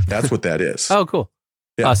 So that's what that is. Oh, cool.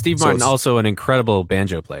 Yeah. Steve Martin, also an incredible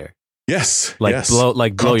banjo player. Yes.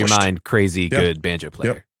 Blow your mind, crazy good banjo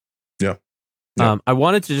player. Yep. I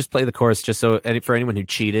wanted to just play the chorus just so for anyone who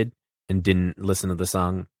cheated and didn't listen to the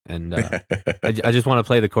song, and I just want to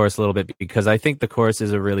play the chorus a little bit because I think the chorus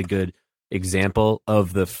is a really good example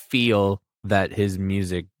of the feel that his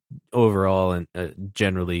music overall and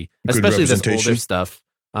generally, Good especially this representation. older stuff.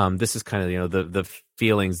 This is kind of the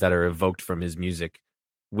feelings that are evoked from his music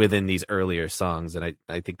within these earlier songs, and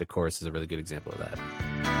I think the chorus is a really good example of that.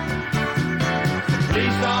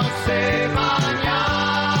 Please don't say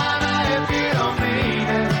mañana if you don't mean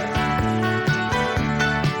it.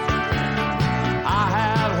 I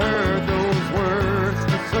have heard those words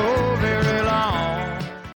for so very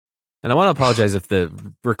long. And I want to apologize if the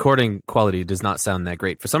recording quality does not sound that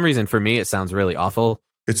great. For some reason, for me, it sounds really awful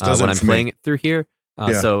when I'm playing it through here.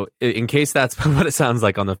 So in case that's what it sounds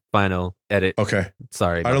like on the final edit. Okay.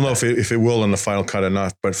 Sorry. I don't know if it will on the final cut or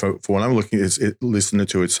not, but for when I'm looking, listening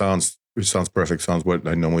to it sounds perfect. Sounds what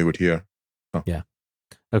I normally would hear. Oh. Yeah.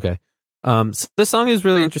 Okay. So this song is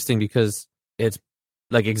really interesting because it's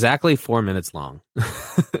like exactly 4 minutes long.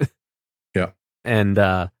 Yeah. And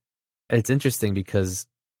it's interesting because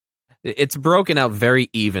it's broken out very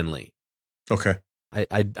evenly. Okay.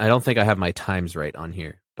 I don't think I have my times right on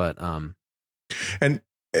here, but and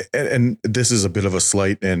this is a bit of a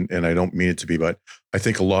slight, and I don't mean it to be, but I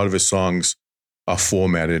think a lot of his songs are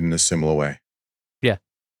formatted in a similar way. Yeah.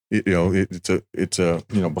 It's a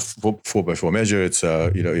 4x4 measure. It's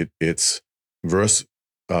it's verse,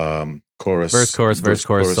 chorus, verse,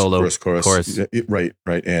 chorus, solo, verse, chorus. Right.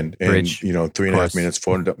 And bridge, 3.5 minutes,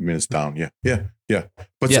 4 minutes down. Yeah.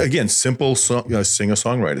 But again, simple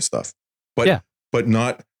singer-songwriter stuff. But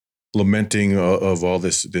not lamenting of all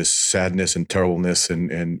this sadness and terribleness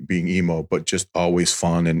and being emo, but just always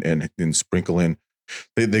fun and sprinkle in.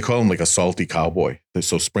 They call him like a salty cowboy.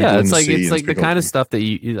 So sprinkle in the sea. It's like the kind of stuff that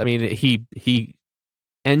he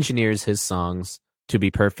engineers his songs to be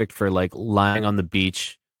perfect for like lying on the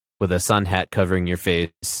beach with a sun hat covering your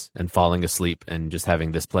face and falling asleep and just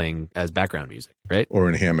having this playing as background music, right? Or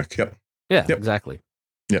in a hammock. Yep. Yeah, exactly.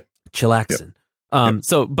 Yep. Chillaxing.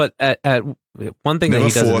 So, but at one thing never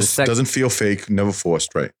that he does forced, doesn't feel fake, never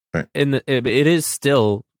forced, right? It is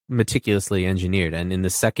still meticulously engineered, and in the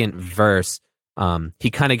second verse,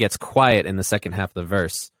 he kind of gets quiet in the second half of the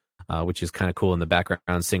verse, which is kind of cool. And the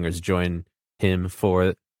background singers join him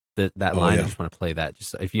for that line. Yeah. I just want to play that.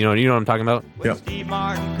 Just if you know what I'm talking about. When Steve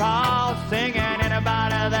Martin calls, singing,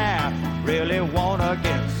 anybody there really wanna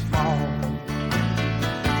get small.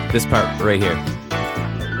 This part right here.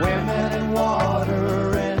 Women and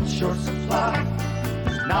water in short supply.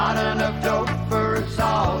 There's not enough dope for us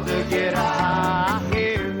all to get high.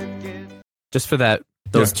 Here it gets. Just for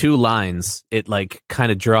those two lines, it like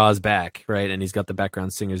kind of draws back, right? And he's got the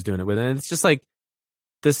background singers doing it with it. And it's just like,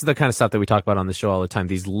 this is the kind of stuff that we talk about on the show all the time.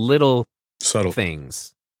 These little subtle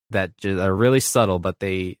things that are really subtle, but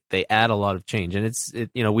they add a lot of change. And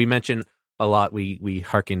we mentioned a lot. We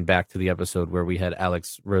harken back to the episode where we had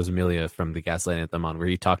Alex Rosamilia from the Gaslight Anthem on, where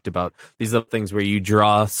he talked about these little things where you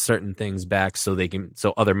draw certain things back so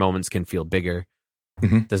other moments can feel bigger.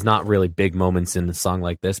 Mm-hmm. There's not really big moments in a song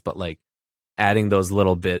like this, but like adding those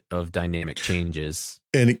little bit of dynamic changes.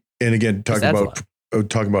 And again,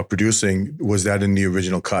 talking about producing, was that in the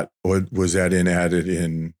original cut, or was that added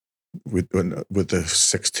in with the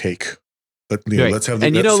sixth take? Let's have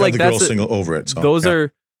the girl sing over it. So,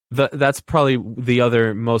 that's probably the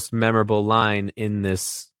other most memorable line in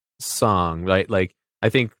this song, right? Like, I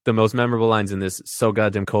think the most memorable lines in this: "So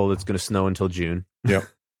goddamn cold, it's going to snow until June." Yeah,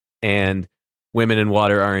 and "Women and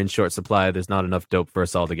water are in short supply. There's not enough dope for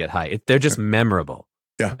us all to get high." They're just memorable.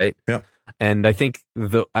 Yeah, right? Yeah. And I think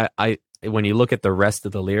when you look at the rest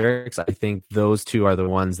of the lyrics, I think those two are the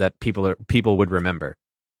ones that people would remember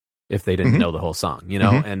if they didn't know the whole song,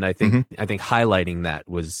 And I think highlighting that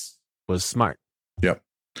was smart. Yeah.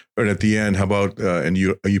 And at the end, how about and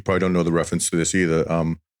you probably don't know the reference to this either.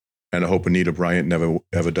 And I hope Anita Bryant never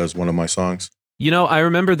ever does one of my songs. I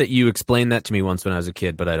remember that you explained that to me once when I was a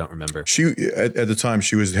kid, but I don't remember. She at the time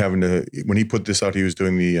she was having when he put this out, he was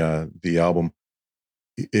doing the album.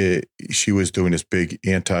 She was doing this big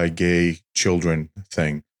anti-gay children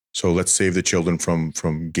thing. So let's save the children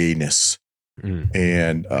from gayness.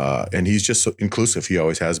 And he's just so inclusive. He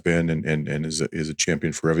always has been, and is a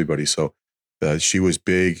champion for everybody. So she was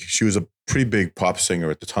big. She was a pretty big pop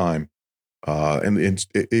singer at the time.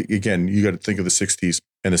 Again, you got to think of the 60s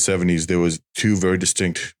and the 70s. There was two very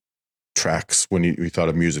distinct tracks when we thought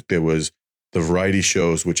of music. There was the variety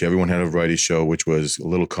shows, which everyone had a variety show, which was a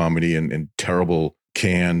little comedy and terrible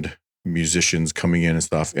canned musicians coming in and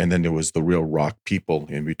stuff. And then there was the real rock people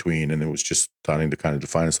in between, and it was just starting to kind of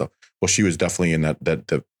define itself. Well, she was definitely in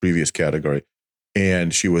that previous category,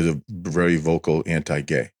 and she was a very vocal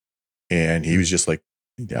anti-gay. And he was just like,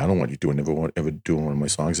 "Yeah, I don't want you ever doing one of my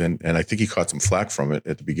songs." And I think he caught some flack from it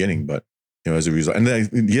at the beginning, but as a result, and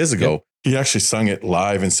then years ago, He actually sung it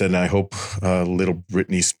live and said, "I hope little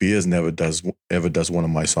Britney Spears ever does one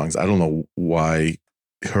of my songs." I don't know why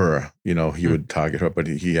her, he would target her, but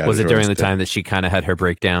he had. Was it during the time that she kind of had her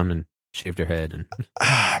breakdown and shaved her head? And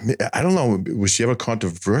I don't know. Was she ever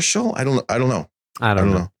controversial? I don't know. I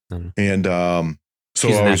don't know. And so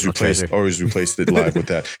I always replaced it live with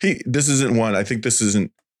that. This isn't one. I think this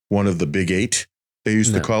isn't one of the big 8. They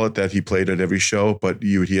used to call it that he played at every show, but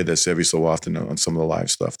you would hear this every so often on some of the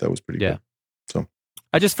live stuff. That was pretty good. So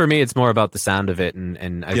for me, it's more about the sound of it.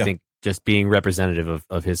 And I think just being representative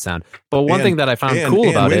of his sound. But one thing that I found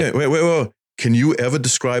cool about it. Wait. Can you ever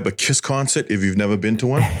describe a Kiss concert if you've never been to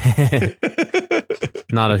one?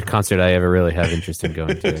 Not a concert I ever really have interest in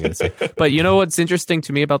going to, I gotta say. But you know what's interesting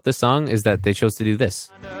to me about this song is that they chose to do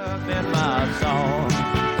this.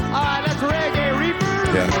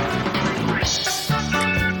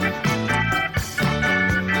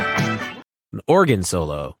 An organ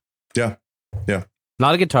solo. Yeah.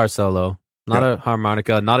 Not a guitar solo, not a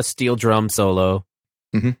harmonica, not a steel drum solo.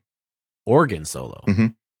 Mm-hmm. Organ solo,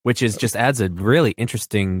 which is just adds a really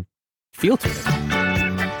interesting feel to it.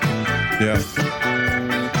 Yeah.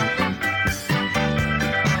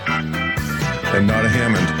 And not a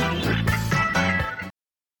Hammond.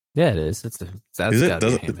 Yeah, it is. Is it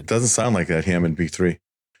doesn't sound like that Hammond B3.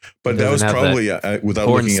 But that was probably without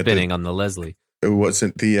horn looking at spinning on the Leslie. It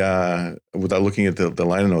wasn't without looking at the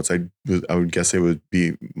liner notes. I would guess it would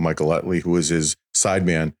be Michael Utley, who was his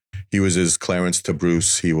sideman. He was his Clarence to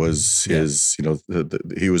Bruce. He was his,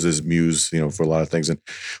 he was his muse, for a lot of things, and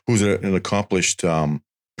who's an accomplished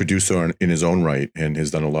producer in his own right, and has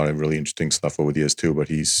done a lot of really interesting stuff over the years too. But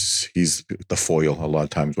he's the foil a lot of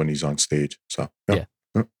times when he's on stage. So yeah.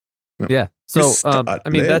 So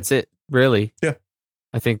that's it, really. Yeah.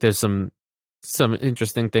 I think there's some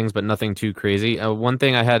interesting things, but nothing too crazy. One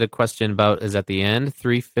thing I had a question about is at the end,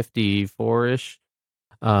 354-ish.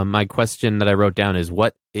 My question that I wrote down is,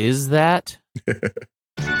 what is that? Right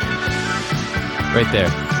there.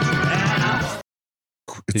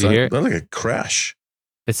 Did you hear it? Like a crash.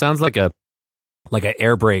 It sounds like an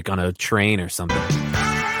air brake on a train or something. Don't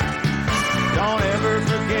ever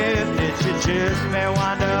forget that you just may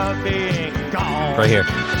wind up being gone. Right here.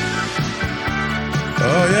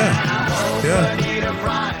 Oh yeah.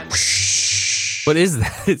 What is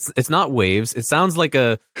that? It's not waves. It sounds like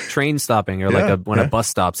a train stopping or when a bus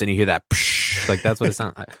stops and you hear that. Like that's what it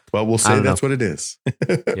sounds like. Well, we'll say that's what it is.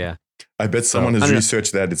 Yeah. I bet someone has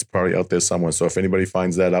researched that. It's probably out there somewhere. So if anybody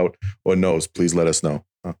finds that out or knows, please let us know.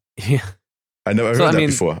 Yeah. I never heard that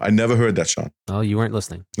before. I never heard that, Sean. Oh, you weren't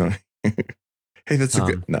listening. No. Hey, that's a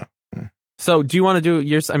good. No. So do you want to do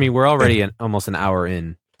yours? I mean, we're already almost an hour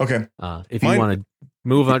in. Okay. If you want to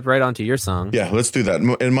move on right onto your song. Yeah, let's do that.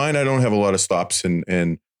 In mine, I don't have a lot of stops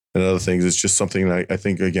and other things. It's just something that I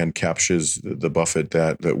think, again, captures the Buffett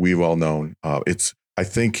that we've all known. I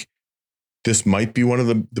think this might be one of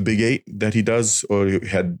the big 8 that he does or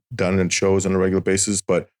had done in shows on a regular basis,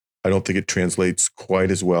 but I don't think it translates quite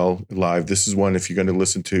as well live. This is one, if you're going to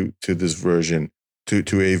listen to this version,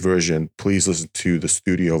 to a version, please listen to the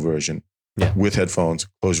studio version. Yeah. With headphones,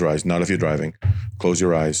 close your eyes. Not if you're driving. Close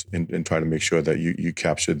your eyes and try to make sure that you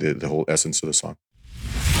capture the whole essence of the song.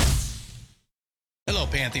 Hello,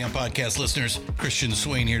 Pantheon Podcast listeners. Christian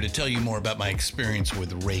Swain here to tell you more about my experience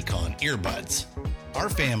with Raycon earbuds. Our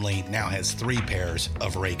family now has 3 pairs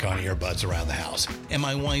of Raycon earbuds around the house, and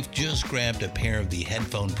my wife just grabbed a pair of the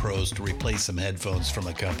Headphone Pros to replace some headphones from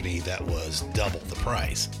a company that was double the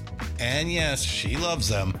price. And yes, she loves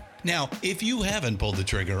them. Now, if you haven't pulled the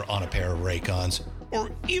trigger on a pair of Raycons,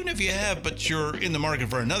 or even if you have, but you're in the market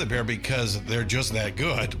for another pair because they're just that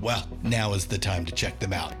good, well, now is the time to check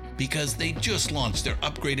them out, because they just launched their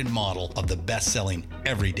upgraded model of the best-selling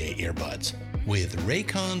everyday earbuds. With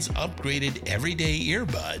Raycon's upgraded everyday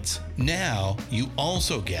earbuds, now you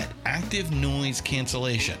also get active noise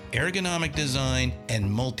cancellation, ergonomic design, and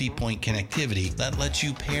multi-point connectivity that lets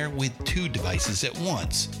you pair with 2 devices at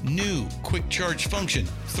once. New quick charge function,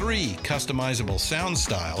 3 customizable sound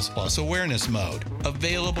styles, plus awareness mode.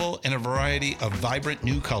 Available in a variety of vibrant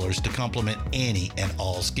new colors to complement any and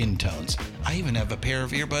all skin tones. I even have a pair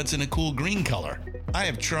of earbuds in a cool green color. I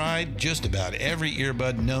have tried just about every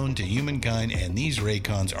earbud known to humankind, and these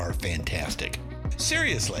Raycons are fantastic.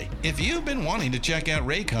 Seriously, if you've been wanting to check out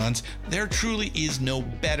Raycons, there truly is no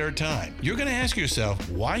better time. You're going to ask yourself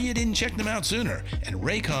why you didn't check them out sooner, and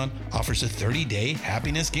Raycon offers a 30-day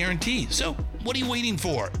happiness guarantee. So what are you waiting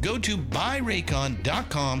for? Go to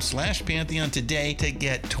buyraycon.com/Pantheon today to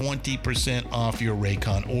get 20% off your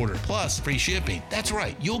Raycon order, plus free shipping. That's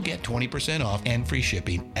right, you'll get 20% off and free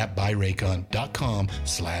shipping at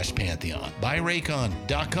buyraycon.com/Pantheon.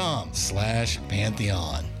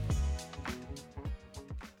 buyraycon.com/Pantheon.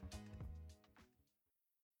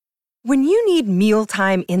 When you need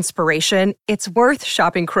mealtime inspiration, it's worth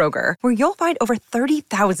shopping Kroger, where you'll find over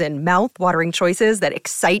 30,000 mouth-watering choices that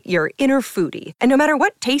excite your inner foodie. And no matter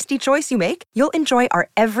what tasty choice you make, you'll enjoy our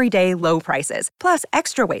everyday low prices, plus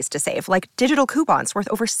extra ways to save, like digital coupons worth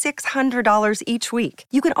over $600 each week.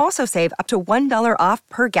 You can also save up to $1 off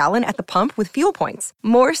per gallon at the pump with fuel points.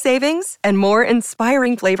 More savings and more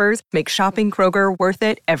inspiring flavors make shopping Kroger worth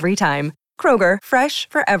it every time. Kroger, fresh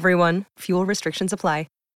for everyone. Fuel restrictions apply.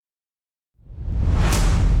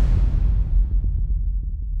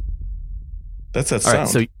 That's that All sound. right,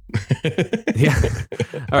 so yeah.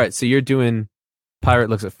 All right, so you're doing Pirate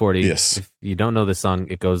Looks at 40. Yes. If you don't know this song,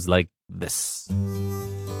 it goes like this.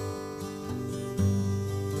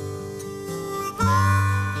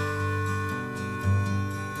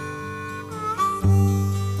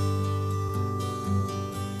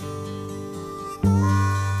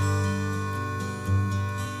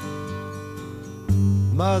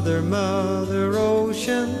 Mother, Mother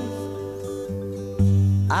Ocean,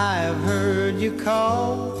 I have heard you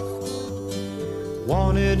call.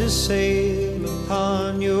 Wanted to sail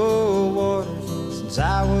upon your waters since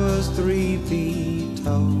I was 3 feet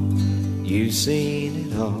tall. You've seen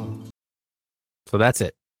it all. So that's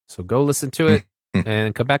it. So go listen to it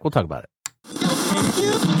and come back. We'll talk about it.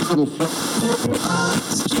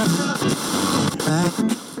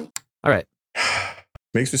 All right.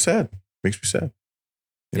 Makes me sad. Makes me sad.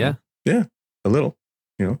 Yeah. Yeah, a little.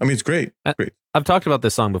 You know, I mean, it's great. Great. I've talked about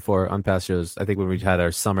this song before on past shows. I think when we had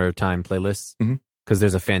our summertime playlists, because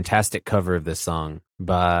there's a fantastic cover of this song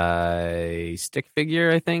by Stick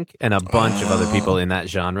Figure, I think, and a bunch of other people in that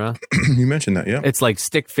genre. You mentioned that, yeah. It's like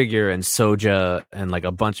Stick Figure and Soja and like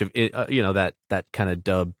a bunch of that kind of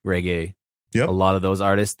dub reggae. Yep. A lot of those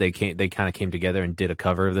artists they kind of came together and did a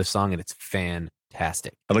cover of this song, and it's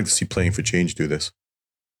fantastic. I'd like to see Playing for Change do this.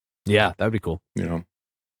 Yeah, that would be cool. You know,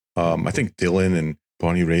 I think Dylan and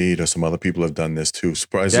Bonnie Raitt or some other people have done this too.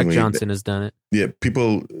 Surprisingly, Jack Johnson has done it. Yeah,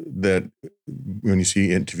 people that when you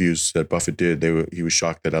see interviews that Buffett did, he was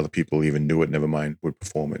shocked that other people even knew it. Never mind would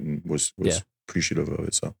perform it and was appreciative of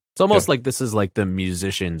it. So it's almost like this is like the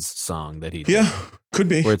musician's song that he did. Yeah, could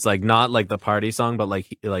be. Where it's like not like the party song, but like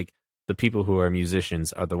the people who are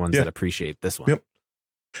musicians are the ones that appreciate this one. Yep.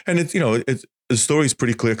 And it's the story's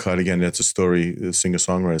pretty clear cut. Again, it's a story, singer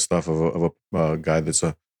songwriter stuff of a guy that's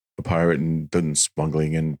a pirate and doesn't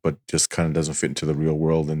smuggling in, but just kind of doesn't fit into the real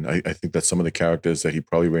world. And I think that some of the characters that he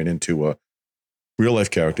probably ran into real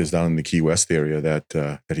life characters down in the Key West area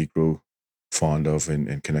that he grew fond of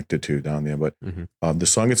and connected to down there. But the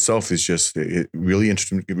song itself is just really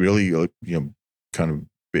interesting, really kind of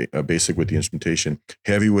basic with the instrumentation,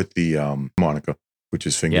 heavy with the harmonica, which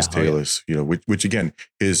is Fingers Taylor's. Which again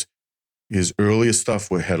his earliest stuff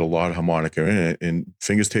had a lot of harmonica in it, and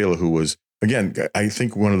Fingers Taylor, who was, again, I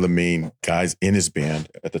think one of the main guys in his band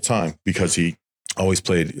at the time, because he always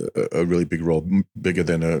played a really big role, bigger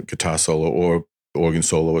than a guitar solo or organ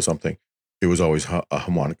solo or something. It was always a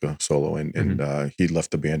harmonica solo, and he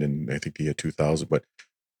left the band in, I think, the year 2000. But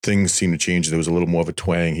things seemed to change. There was a little more of a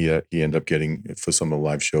twang. He ended up getting, for some of the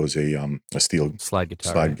live shows, a steel slide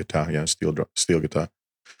guitar, steel guitar.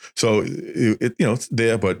 So it's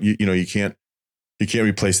there, but you can't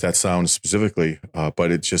replace that sound specifically. But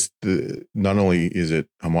it's just not only is it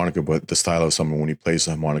harmonica, but the style of someone when he plays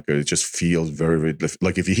the harmonica, it just feels very, very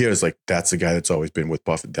like if you hear it's like that's the guy that's always been with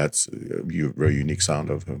Buffett. That's a very unique sound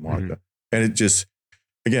of harmonica, and it just,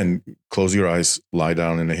 again, close your eyes, lie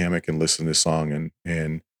down in a hammock, and listen to this song,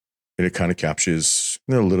 and it kind of captures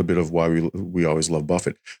a little bit of why we always love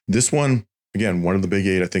Buffett. This one, again, one of the big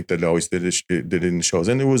eight, I think, that always did it in the shows,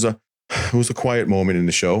 and it was a quiet moment in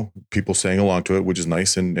the show. People sang along to it, which is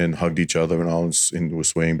nice, and hugged each other and all, and was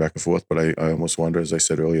swaying back and forth. But I almost wonder, as I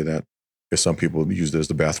said earlier, that if some people use it as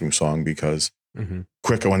the bathroom song because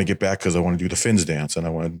quick, I want to get back because I want to do the Finns dance, and I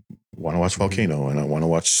want to watch Volcano, and I want to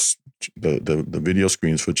watch the video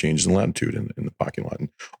screens for changes in latitude in the parking lot and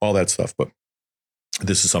all that stuff. But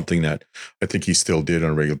this is something that I think he still did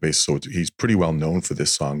on a regular basis. So he's pretty well known for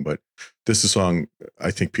this song, but this is a song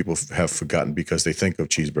I think people have forgotten because they think of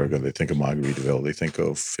Cheeseburger, they think of Margaritaville, they think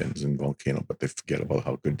of Fins and Volcano, but they forget about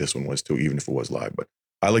how good this one was too, even if it was live. But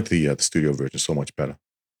I like the studio version so much better.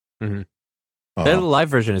 Mm-hmm. The live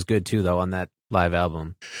version is good too, though, on that live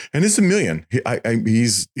album. And it's a million.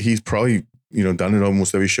 He's probably done it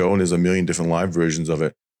almost every show, and there's a million different live versions of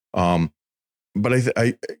it. But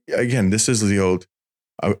I again, this is the old.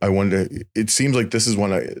 I wonder. It seems like this is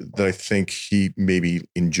one that I think he maybe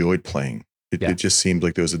enjoyed playing. It just seemed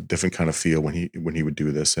like there was a different kind of feel when he would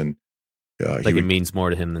do this, and it means more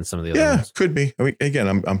to him than some of the other ones. Yeah, could be. I mean, again,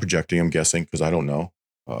 I'm projecting. I'm guessing because I don't know.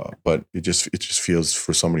 But it just feels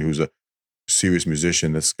for somebody who's a serious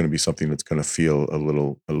musician, that's going to be something that's going to feel a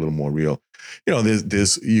little more real.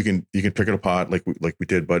 There's you can pick it apart like we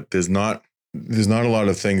did, but there's not a lot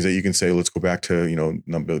of things that you can say. Let's go back to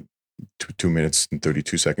number 2 minutes and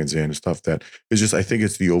 32 seconds in and stuff. That is just, I think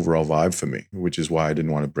it's the overall vibe for me, which is why I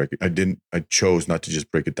didn't want to break it. I chose not to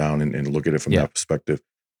just break it down and look at it from that perspective.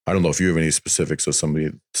 I don't know if you have any specifics or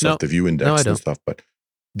stuff that you indexed and stuff, but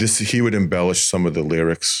he would embellish some of the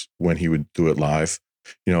lyrics when he would do it live.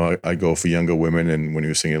 I go for younger women, and when he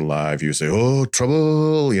was singing live, he would say, "Oh,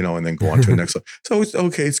 trouble," and then go on to the next song. So it's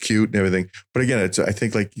okay, it's cute and everything. But again, I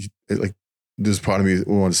think like there's part of me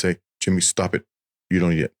who want to say, Jimmy, stop it. You don't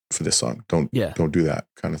need it for this song. Don't do that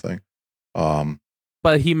kind of thing.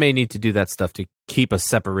 But he may need to do that stuff to keep a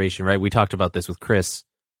separation, right? We talked about this with Chris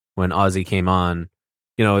when Ozzy came on.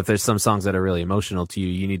 If there's some songs that are really emotional to you,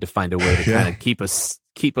 you need to find a way to kind of keep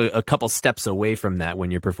a couple steps away from that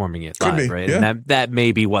when you're performing it live, right? Yeah. And that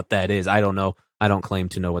may be what that is. I don't know. I don't claim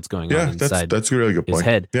to know what's going on inside that's a really good point. His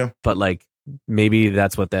head. Yeah. But maybe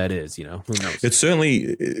that's what that is, who knows?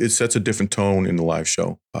 It sets a different tone in the live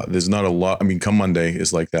show. There's not a lot. I mean, Come Monday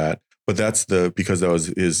is like that, but that's because that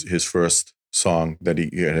was his first song that he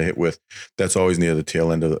had a hit with. That's always near the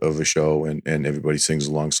tail end of the show, and everybody sings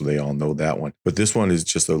along, so they all know that one. But this one is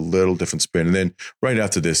just a little different spin. And then right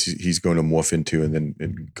after this, he's going to morph into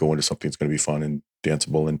and go into something that's going to be fun and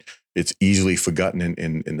danceable, and it's easily forgotten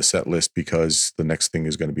in the set list because the next thing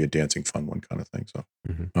is going to be a dancing fun one kind of thing. So,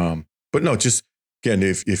 but no, just again,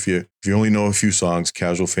 if you only know a few songs,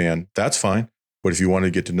 casual fan, that's fine. But if you want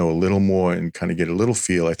to get to know a little more and kind of get a little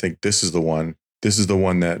feel, I think this is the one. This is the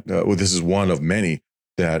one that, this is one of many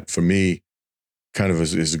that for me kind of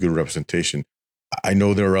is a good representation. I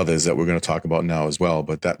know there are others that we're going to talk about now as well,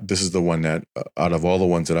 but this is the one that out of all the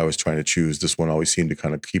ones that I was trying to choose, this one always seemed to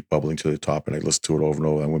kind of keep bubbling to the top, and I listened to it over and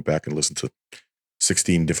over. I went back and listened to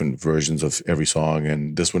 16 different versions of every song,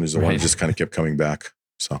 and this one is the one that just kind of kept coming back.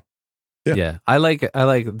 So, yeah. I like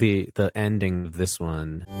the ending of this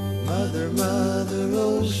one. Mother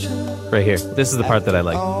Ocean. Right here. This is the part that I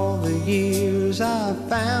like. All the years I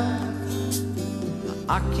found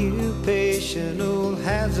my occupational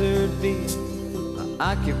hazard be.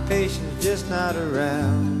 My occupation's just not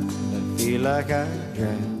around. I feel like I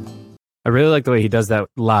drown. I really like the way he does that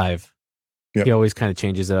live. Yep. He always kind of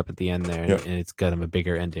changes it up at the end there, Yep. and it's got him a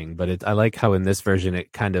bigger ending. But I like how in this version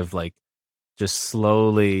it kind of just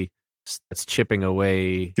slowly starts chipping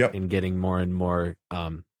away and getting more and more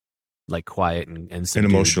quiet and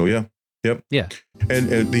subdued. emotional. Yeah. Yep. Yeah.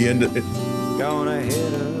 And at the end, Gonna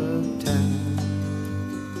hit uptown.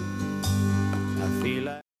 I feel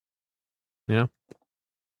like.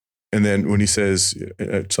 And then when he says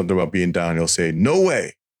something about being down, he'll say, "No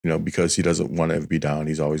way," because he doesn't want to ever be down.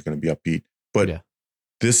 He's always going to be upbeat. But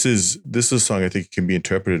this is a song I think can be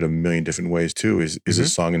interpreted a million different ways too. Is a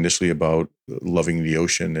song initially about loving the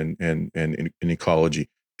ocean and ecology?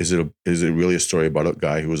 Is it really a story about a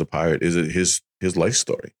guy who was a pirate? Is it his life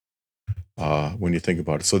story? When you think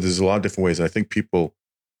about it, so there's a lot of different ways. I think people.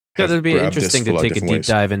 Yeah, it'd be interesting to take a deep ways.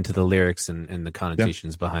 dive into the lyrics and the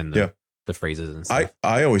connotations behind the phrases and stuff.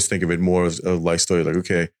 I always think of it more as a life story. Like,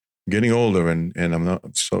 okay, I'm getting older and I'm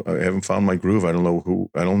not. So I haven't found my groove. I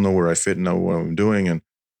don't know where I fit and know what I'm doing. And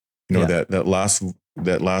that last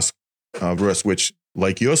verse, which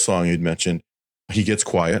like your song you'd mentioned, he gets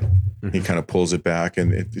quiet. He kind of pulls it back,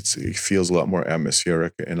 and it feels a lot more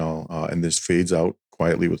atmospheric and all. And this fades out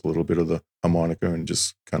quietly with a little bit of the harmonica, and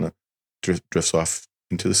just kind of drifts off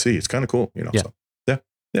into the sea. It's kind of cool, Yeah. So,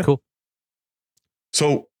 yeah, cool.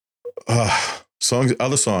 So,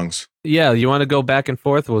 other songs. Yeah, you want to go back and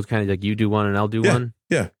forth? We'll kind of like you do one and I'll do one.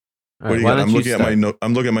 Yeah. All What do right, you got?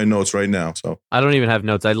 I'm looking at my notes right now. So I don't even have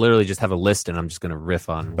notes. I literally just have a list, and I'm just going to riff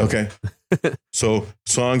on. Okay. So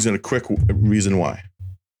songs and a quick reason why.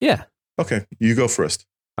 Yeah. Okay, you go first.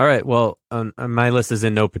 All right. Well, my list is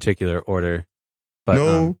in no particular order. But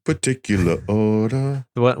no particular order.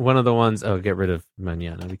 one of the ones, get rid of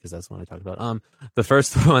Mañana because that's the one I talked about. The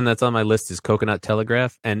first one that's on my list is Coconut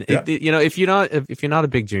Telegraph, and if you're not a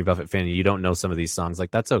big Jimmy Buffett fan, you don't know some of these songs.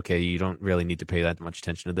 Like that's okay. You don't really need to pay that much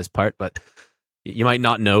attention to this part, but you might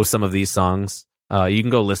not know some of these songs. You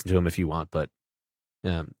can go listen to them if you want, but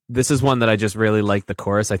this is one that I just really like the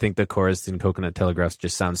chorus. I think the chorus in Coconut Telegraph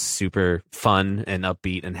just sounds super fun and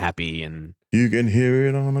upbeat and happy, and you can hear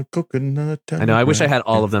it on a coconut telegraph. I know. I wish I had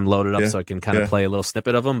all of them loaded up so I can kind of play a little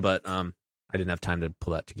snippet of them, but I didn't have time to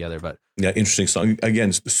pull that together. But yeah, interesting song.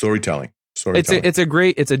 Again, storytelling.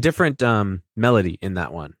 It's a different melody in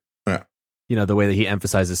that one. Yeah, the way that he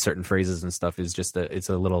emphasizes certain phrases and stuff is just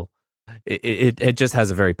it just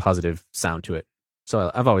has a very positive sound to it.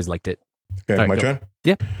 So I've always liked it. Okay, right, my turn.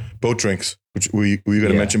 Yeah, Boat Drinks. Which were you going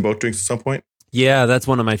to mention Boat Drinks at some point? Yeah, that's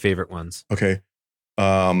one of my favorite ones. Okay.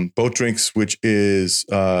 Boat Drinks, which is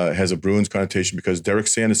has a Bruins connotation because Derek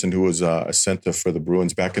Sanderson, who was a center for the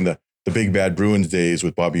Bruins back in the big bad Bruins days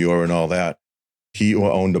with Bobby Orr and all that, he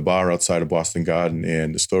owned a bar outside of Boston Garden.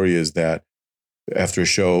 And the story is that after a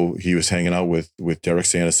show, he was hanging out with Derek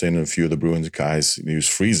Sanderson and a few of the Bruins guys. And he was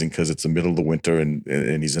freezing because it's the middle of the winter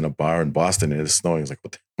and he's in a bar in Boston and it's snowing. He's like,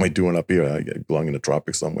 what the hell am I doing up here? I belong in the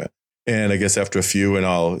tropics somewhere. And I guess after a few and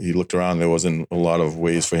all, he looked around. There wasn't a lot of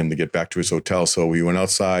ways for him to get back to his hotel. So he went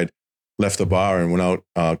outside, left the bar and went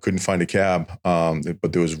out, couldn't find a cab.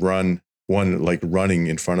 But there was one running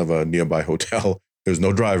in front of a nearby hotel. There was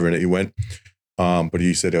no driver in it. He went, but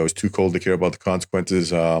he said, I was too cold to care about the consequences.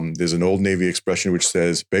 There's an old Navy expression which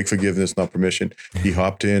says, beg forgiveness, not permission. He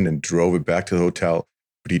hopped in and drove it back to the hotel.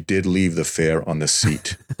 But he did leave the fare on the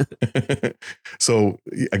seat. So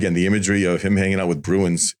again, the imagery of him hanging out with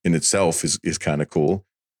Bruins in itself is kind of cool.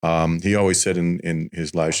 He always said in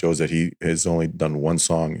his live shows that he has only done one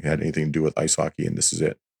song that had anything to do with ice hockey, and this is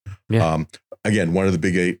it. Yeah. Again, one of the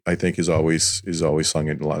big eight, I think, is always sung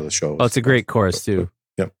in a lot of the shows. Oh, it's a great chorus too.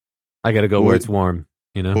 Yep. I got to go where it's warm.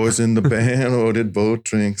 Boys in the band ordered boat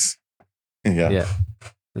drinks. Yeah. Yeah.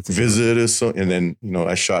 Visitors, so and then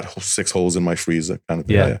I shot 6 holes in my freezer, kind of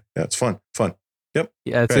thing. Yeah, it's fun. Yep.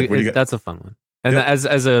 Yeah, that's a fun one. And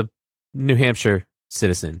as a New Hampshire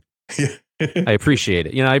citizen, I appreciate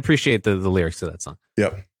it. I appreciate the lyrics to that song.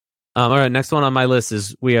 Yep. All right, next one on my list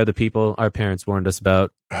is "We Are the People Our Parents Warned Us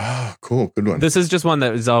About." Ah, cool, good one. This is just one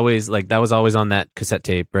that was always on that cassette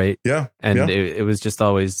tape, right? Yeah, and it was just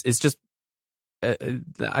always. It's just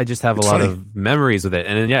I just have a lot of memories with it,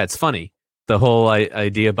 and it's funny. The whole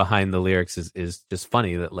idea behind the lyrics is just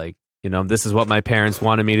funny that this is what my parents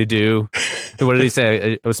wanted me to do. What did he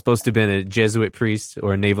say? I was supposed to have been a Jesuit priest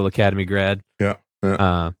or a Naval Academy grad. Yeah.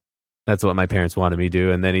 That's what my parents wanted me to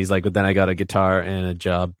do. And then he's like, but then I got a guitar and a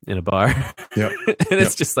job in a bar. Yeah. And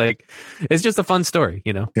it's just it's just a fun story,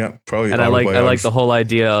 Yeah, probably. And I like the whole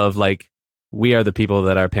idea of we are the people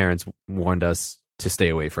that our parents warned us to stay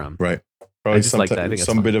away from. Right. Probably I just like that. I think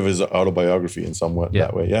some bit of his autobiography in somewhat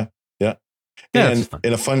that way. Yeah. Yeah. And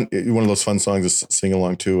in a fun, one of those fun songs to sing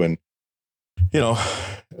along to. And,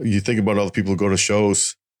 you think about all the people who go to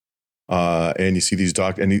shows and you see these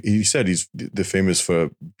doctors, and he said they're famous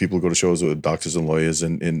for people who go to shows with doctors and lawyers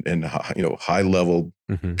and high level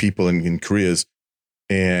people in careers.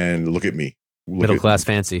 And look at me. Middle class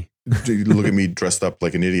fancy. Look at me dressed up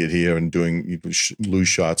like an idiot here and doing loose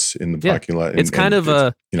shots in the parking lot. It's kind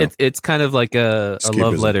of like a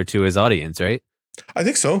love letter to his audience, right? I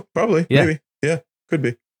think so. Probably. Yeah. Maybe. Yeah. Could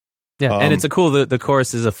be. Yeah. And it's the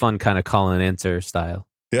chorus is a fun kind of call and answer style.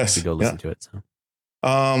 Yes. You go listen to it.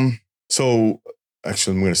 So. So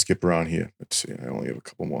actually, I'm going to skip around here. Let's see. I only have a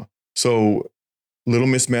couple more. So Little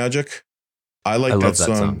Miss Magic. I like that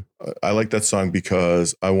song. I like that song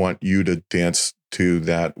because I want you to dance to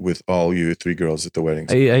that with all your 3 girls at the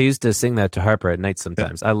weddings. I used to sing that to Harper at night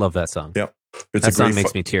sometimes. I love that song. Yeah. That song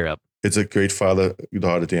makes me tear up. It's a great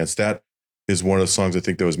father-daughter dance. That is one of the songs I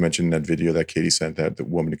think that was mentioned in that video that Katie sent, that the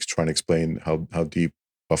woman is trying to explain how deep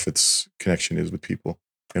Buffett's connection is with people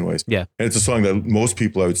in ways. Yeah. And it's a song that most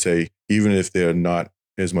people, I would say, even if they're not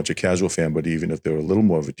as much a casual fan, but even if they're a little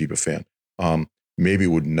more of a deeper fan, maybe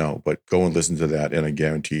wouldn't know. But go and listen to that, and I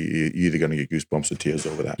guarantee you're either going to get goosebumps or tears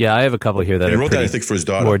over that. Yeah, I have a couple here that I wrote that, I think, for his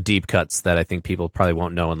daughter. More deep cuts that I think people probably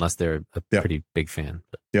won't know unless they're a pretty big fan.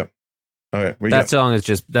 But. Yeah. All right. That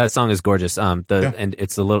song is gorgeous. And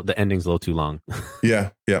it's the ending's a little too long.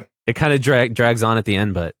 Yeah. Yeah. It kind of drags on at the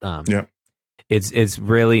end, but it's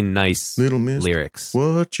really nice Little Miss, lyrics.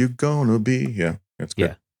 What you gonna be? Yeah. That's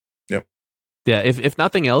good. Yeah. Yep. Yeah. If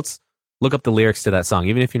nothing else, look up the lyrics to that song.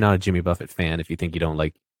 Even if you're not a Jimmy Buffett fan, if you think you don't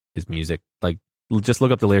like his music, just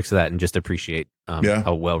look up the lyrics to that and just appreciate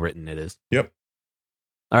how well written it is. Yep.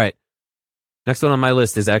 All right. Next one on my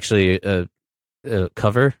list is actually a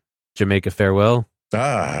cover, Jamaica Farewell.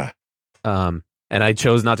 And I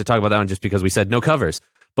chose not to talk about that one just because we said no covers.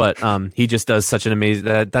 But he just does such an amazing.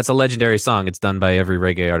 That's a legendary song. It's done by every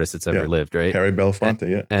reggae artist that's ever lived, right? Harry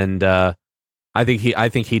Belafonte, And I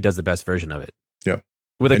think he does the best version of it. Yeah.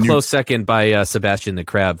 With a close second by Sebastian the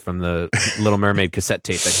Crab from the Little Mermaid cassette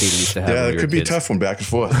tape that Katie used to have. Yeah, when it could be a tough one back and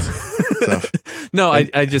forth. No, and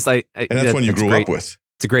that's one you grew up with.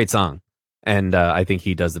 It's a great song, and I think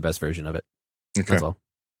he does the best version of it. Okay. That's all.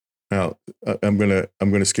 Now I'm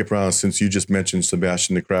gonna skip around since you just mentioned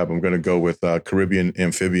Sebastian the Crab. I'm gonna go with Caribbean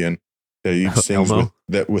Amphibian that he sings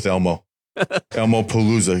with Elmo. Elmo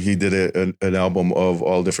Palooza. He did an album of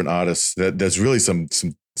all different artists. That's really some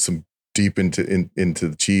deep into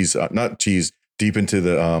the cheese, not cheese, deep into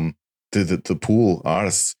the pool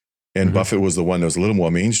artists. And Buffett was the one that was a little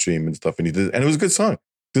more mainstream and stuff. And he did, and it was a good song.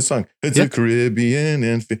 Good song. It's a Caribbean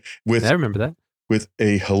and I remember that with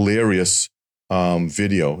a hilarious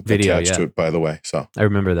video attached to it. By the way, so I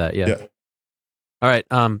remember that. Yeah. All right.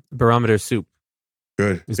 Barometer Soup.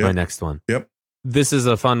 Good. Is my next one. Yep. This is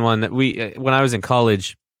a fun one that when I was in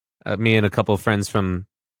college, me and a couple of friends from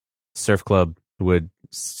Surf Club would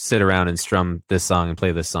sit around and strum this song and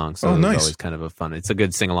play this song. So nice. It was always kind of a fun. It's a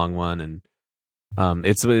good sing along one, and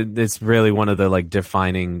it's really one of the like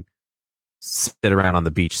defining sit around on the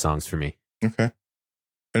beach songs for me. Okay,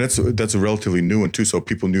 and that's a relatively new one too. So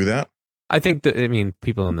people knew that. I think that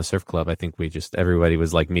people in the Surf Club. I think everybody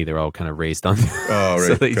was like me. They're all kind of raised on. Oh, right.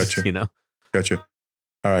 So they Gotcha. Gotcha.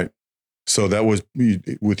 All right. So that was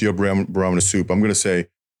with your Barometer Soup. I'm going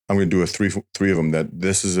to do three of them. That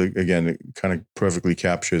this is again it kind of perfectly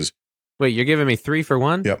captures. Wait, you're giving me 3 for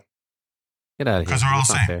 1? Yep. Get out of here. Because they're all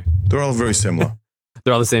the same. They're all very similar.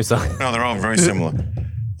 They're all the same song. No, they're all very similar.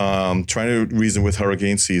 Trying to reason with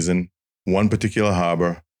hurricane season, One Particular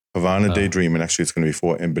Harbor, Havana Daydream, and actually it's going to be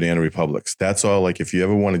 4, and Banana Republics. That's all. Like if you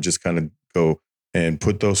ever want to just kind of go and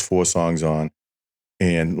put those 4 songs on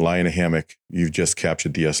and lie in a hammock, you've just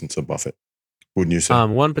captured the essence of Buffett. Wouldn't you say?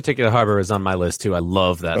 One Particular Harbor is on my list too. I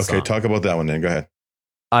love that song. Okay, talk about that one then. Go ahead.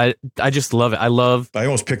 I just love it. I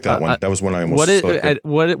almost picked that one. That was one I almost.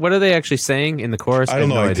 What are they actually saying in the chorus? I don't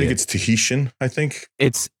know. I think it's Tahitian. I think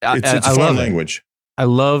it's a foreign language. I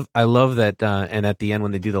love that. And at the end,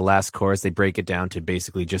 when they do the last chorus, they break it down to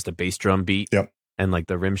basically just a bass drum beat. Yep. And like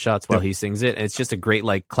the rim shots while he sings it. And it's just a great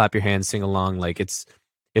like clap your hands, sing along. Like it's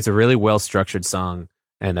a really well structured song.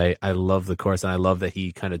 And I love the chorus, and I love that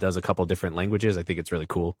he kind of does a couple different languages. I think it's really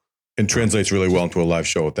cool. And translates really well into a live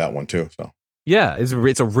show with that one too. So yeah, it's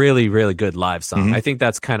a really, really good live song. Mm-hmm. I think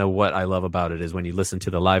that's kind of what I love about it is when you listen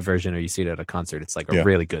to the live version or you see it at a concert, it's like a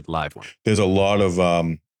really good live one. There's a lot of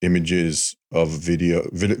images of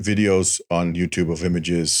videos on YouTube of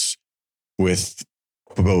images with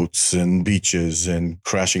boats and beaches and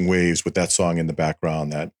crashing waves with that song in the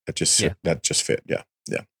background. That just fit.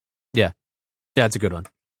 Yeah, it's a good one.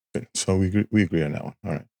 Good. So we agree on that one.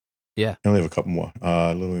 All right. Yeah. I only have a couple more.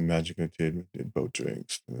 Little Magic did boat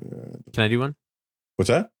drinks. Can I do one? What's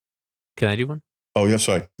that? Can I do one? Oh, yeah,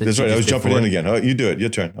 sorry. That's right. I was jumping in again. Oh, you do it. Your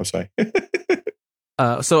turn. I'm sorry.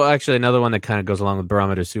 So actually another one that kind of goes along with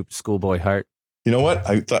Barometer Soup, Schoolboy Heart. You know what?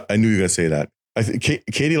 I knew you were going to say that. I think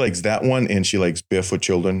Katie likes that one, and she likes Barefoot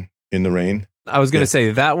Children in the Rain. I was going to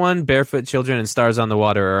say that one, Barefoot Children, and Stars on the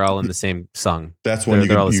Water are all in the same song. That's when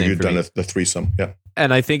you've done the threesome. Yeah.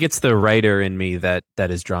 And I think it's the writer in me that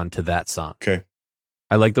is drawn to that song. Okay.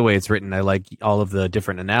 I like the way it's written. I like all of the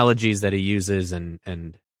different analogies that he uses, and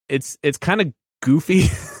it's kind of goofy.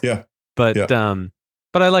 Yeah. But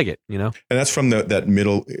I like it, you know. And that's from that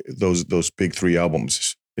middle those big 3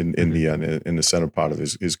 albums in the center part of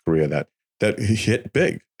his career that hit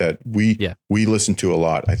big, that we listened to a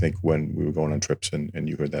lot, I think, when we were going on trips, and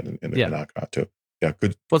you heard that in our car too. Yeah,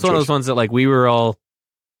 good. Well, it's one of those ones that like we were all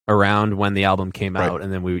around when the album came out,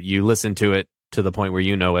 and then you listen to it to the point where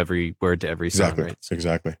you know every word to every song, right? So,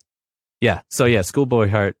 exactly. Yeah. So yeah, Schoolboy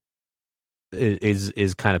Heart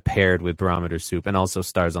is kind of paired with Barometer Soup, and also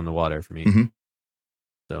Stars on the Water for me. Mm-hmm.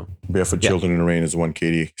 So Barefoot Children in the Rain is the one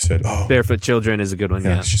Katie said. Oh, Barefoot Children is a good one.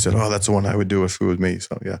 Yeah. She said, "Oh, that's the one I would do if it was me."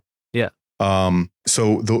 So yeah. Yeah.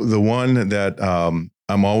 So the one that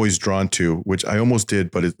I'm always drawn to, which I almost did,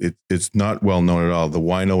 but it's not well known at all. The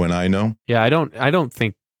Wino and I Know. Yeah, I don't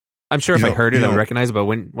think. I'm sure if I heard it, I would recognize it. But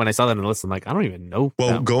when I saw that on the list, I'm like, I don't even know.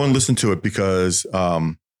 Well, go and listen to it, because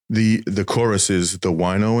the chorus is the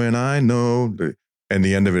Wino and I Know, and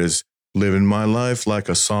the end of it is living my life like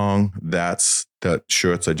a song. That's that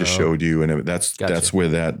shirts I just showed you, and that's where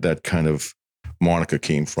that kind of moniker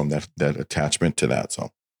came from. That attachment to that. So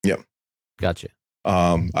yeah. Gotcha.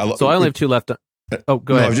 I only have 2 left. Oh,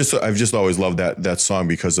 go No, ahead. I've just always loved that song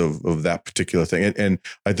because of that particular thing. And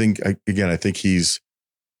I think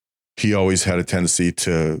he always had a tendency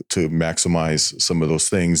to maximize some of those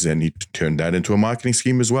things, and he turned that into a marketing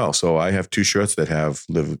scheme as well. So I have 2 shirts that have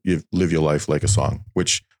live your life like a song,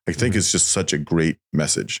 which I think is just such a great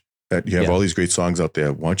message, that you have all these great songs out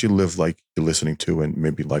there. Why don't you live like you're listening to, and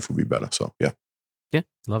maybe life will be better. So yeah,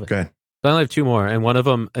 love it. Go ahead. So I only have 2 more, and one of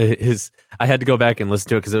them is I had to go back and listen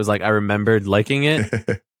to it because it was like I remembered liking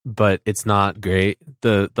it, but it's not great.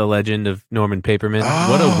 The Legend of Norman Paperman.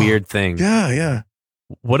 What a weird thing. Yeah.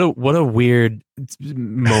 What a weird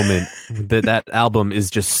moment that album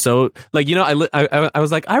is just so like, you know, I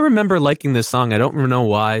was like, I remember liking this song. I don't know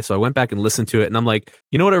why. So I went back and listened to it, and I'm like,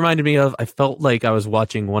 you know what it reminded me of? I felt like I was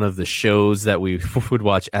watching one of the shows that we would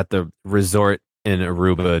watch at the resort in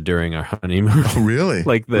Aruba during our honeymoon. Oh, really?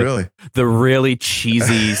 Like the really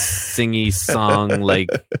cheesy singy song, like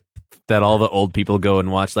that all the old people go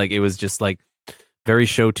and watch. Like it was just like very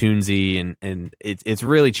show tunesy, and it's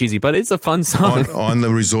really cheesy, but it's a fun song. On the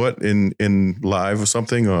resort in live or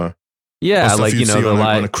something, or like, you know,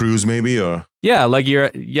 on a cruise maybe, or like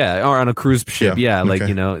or on a cruise ship, like, okay.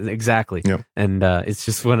 you know, exactly. Yep. And it's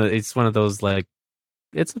just one of those, like,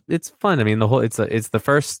 it's fun. I mean, the whole it's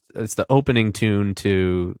the opening tune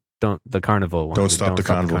to the Carnival one. Don't Stop the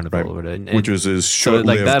Carnival, right. And which was his short-lived,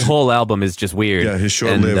 like that whole album is just weird. Yeah, his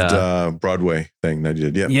short-lived Broadway thing that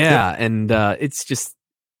he did. Yeah. And it's just,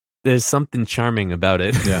 there's something charming about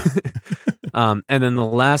it. Yeah. And then the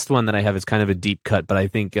last one that I have is kind of a deep cut, but I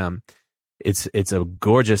think it's a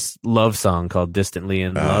gorgeous love song called Distantly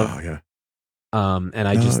in Love. Oh, yeah. And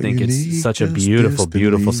I just think it's such a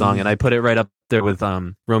beautiful song, and I put it right up there with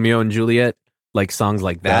Romeo and Juliet, like songs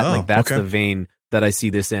like that. Like that's the vein that I see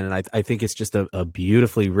this in, and I think it's just a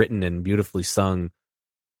beautifully written and beautifully sung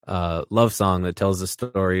love song that tells the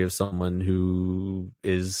story of someone who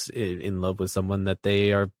is in love with someone that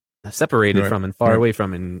they are separated from and far away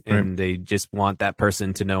from, and they just want that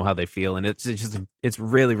person to know how they feel, and it's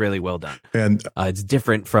really, really well done. And it's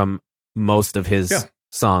different from most of his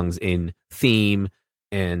songs in theme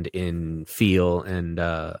and in feel, and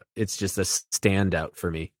it's just a standout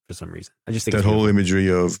for me for some reason. I just think that whole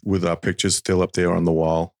imagery of with our pictures still up there on the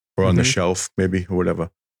wall or on the shelf, maybe, or whatever.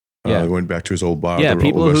 Going back to his old bar. Yeah,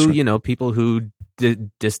 people who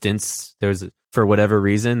distance. For whatever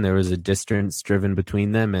reason, there was a distance driven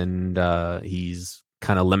between them, and he's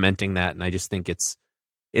kind of lamenting that. And I just think it's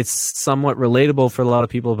somewhat relatable for a lot of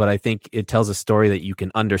people, but I think it tells a story that you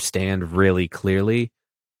can understand really clearly.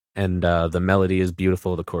 And the melody is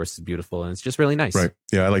beautiful, the chorus is beautiful, and it's just really nice. Right?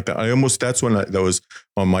 Yeah, I like that. That's when that was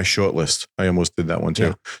on my short list. I almost did that one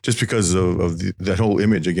too, just because of that whole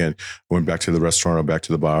image. Again, I went back to the restaurant or back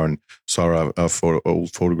to the bar and saw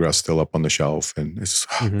old photographs still up on the shelf, and it's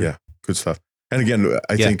good stuff. And again,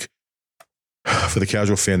 I think for the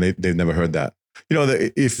casual fan, they've never heard that. You know,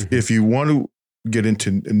 if you want to get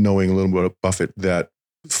into knowing a little bit about Buffett, that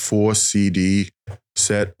 4 CD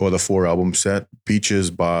set or the 4 album set,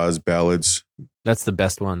 Beaches, Bars, Ballads. That's the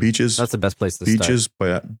best one. Beaches. That's the best place to start. Beaches,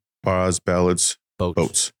 Bars, Ballads,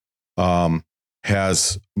 Boats.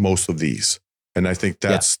 Has most of these. And I think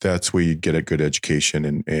that's where you get a good education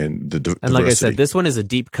and the diversity. And like I said, this one is a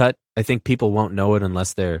deep cut. I think people won't know it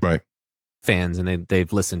unless they're fans and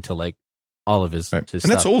they've listened to like all of his stuff. And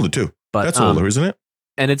that's older too. But that's older, isn't it?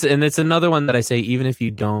 And it's another one that I say, even if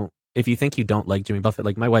you think you don't like Jimmy Buffett,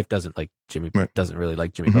 like my wife doesn't like doesn't really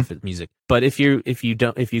like Jimmy Buffett music. But if you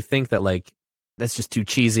think that like that's just too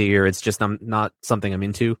cheesy or it's just not something I'm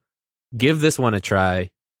into, give this one a try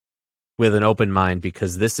with an open mind,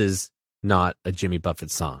 because this is not a Jimmy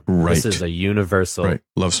Buffett song. Right. This is a universal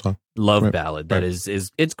love song, ballad that is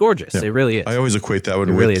it's gorgeous. It really is. I always equate that one.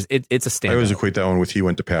 It really is. It's a standout. I always equate that one with He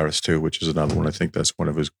Went to Paris too, which is another one. I think that's one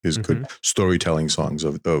of his good storytelling songs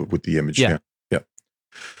with the image. Yeah.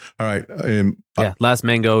 All right. Last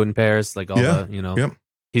Mango in Paris, like all the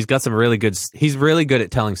he's got some really good. He's really good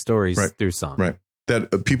at telling stories through song. Right.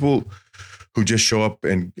 That people who just show up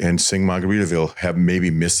and sing Margaritaville have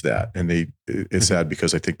maybe missed that, and it's sad,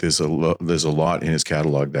 because I think there's a lot in his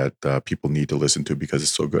catalog that people need to listen to because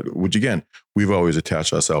it's so good. Which again, we've always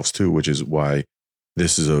attached ourselves to, which is why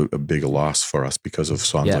this is a big loss for us because of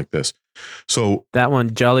songs like this. So that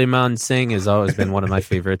one, Jolly Man Sing, has always been one of my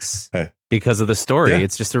favorites because of the story.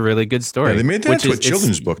 It's just a really good story. Yeah, they made that into a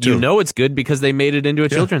children's book too. You know it's good because they made it into a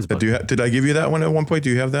children's book. Did I give you that one at one point? Do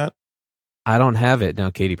you have that? I don't have it now.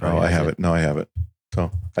 Katie probably. I have it. No, I have it. So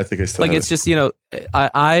I think I still have it. It's just,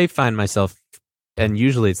 I find myself, and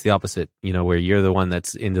usually it's the opposite, where you're the one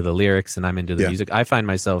that's into the lyrics and I'm into the music. I find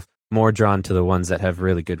myself more drawn to the ones that have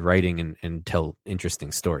really good writing and tell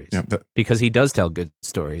interesting stories. Yeah, because he does tell good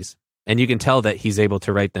stories, and you can tell that he's able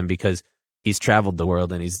to write them because he's traveled the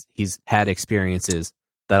world and he's had experiences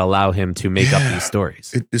that allow him to make up these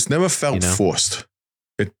stories. It's never felt forced.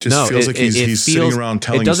 It just feels like he's sitting around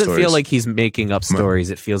telling stories. It doesn't stories. feel like he's making up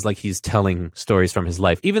stories. It feels like he's telling stories from his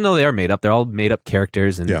life, even though they are made up. They're all made up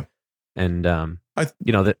characters, and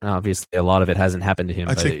that obviously a lot of it hasn't happened to him.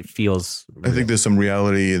 But it feels real. I think there's some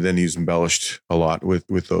reality, and then he's embellished a lot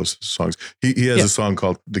with those songs. He has a song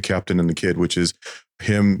called "The Captain and the Kid," which is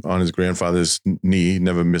him on his grandfather's knee. He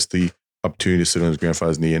never missed the opportunity to sit on his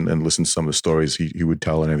grandfather's knee and listen to some of the stories he would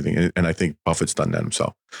tell and everything. And I think Buffett's done that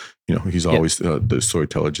himself. He's always the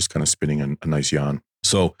storyteller, just kind of spinning a nice yarn.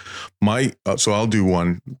 So so I'll do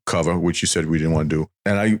one cover, which you said we didn't want to do.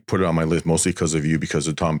 And I put it on my list mostly because of you, because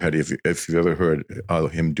of Tom Petty. If you've ever heard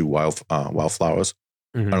him do Wildflowers,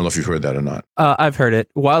 I don't know if you've heard that or not. I've heard it.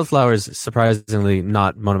 Wildflowers is surprisingly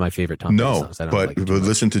not one of my favorite Tom Petty songs. But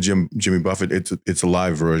listen to Jimmy Buffett. It's a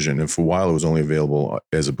live version, and for a while it was only available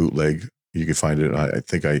as a bootleg. You can find it. I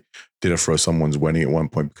think I did it for someone's wedding at one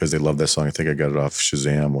point because they loved that song. I think I got it off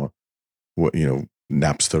Shazam or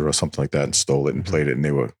Napster or something like that, and stole it and played it, and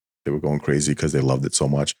they were going crazy because they loved it so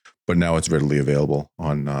much. But now it's readily available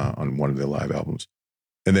on one of their live albums.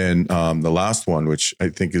 And then the last one, which I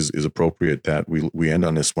think is appropriate that we end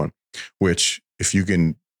on this one, which if you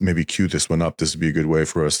can maybe cue this one up, this would be a good way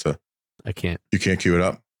for us to. I can't. You can't cue it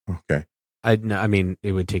up? Okay. I mean,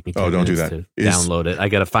 it would take me 10 don't do minutes that. to download it. I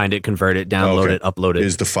got to find it, convert it, download it, upload it.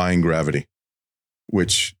 Is Defying Gravity,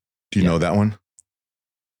 which, do you know that one?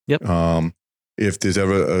 Yep. If there's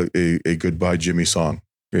ever a Goodbye Jimmy song,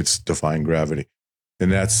 it's Defying Gravity.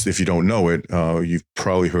 And that's, if you don't know it, you've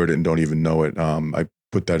probably heard it and don't even know it. I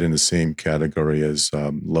put that in the same category as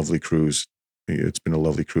Lovely Cruise. It's been a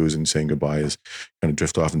lovely cruise, and saying goodbye is kind of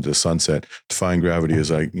drift off into the sunset. Defying Gravity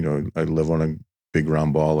is I live on a big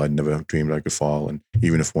round ball. I'd never dreamed I could fall. And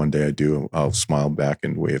even if one day I do, I'll smile back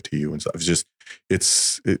and wave to you and stuff. It's just,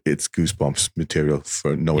 it's goosebumps material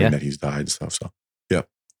for knowing that he's died and stuff. So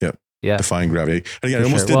yeah. Defying Gravity. And again, I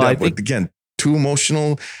almost did that, but again, too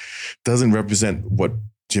emotional, doesn't represent what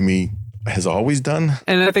Jimmy has always done.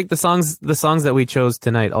 And I think the songs that we chose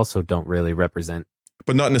tonight also don't really represent,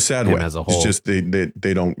 but not in a sad way. As a whole. It's just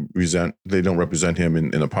they don't represent him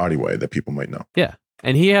in a party way that people might know. Yeah.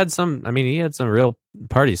 And he had some real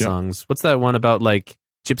party songs. What's that one about, like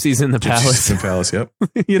Gypsies in the Palace? Gypsies in the Palace, yep.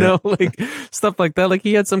 Like stuff like that. Like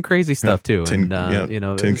he had some crazy stuff too.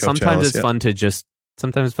 Sometimes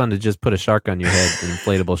it's fun to just put a shark on your head, an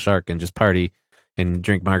inflatable shark, and just party and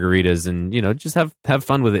drink margaritas and, just have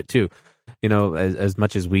fun with it too. As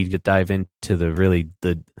much as we dive into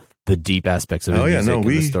the deep aspects of music and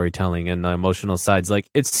the storytelling and the emotional sides, like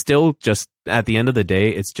it's still just, at the end of the day,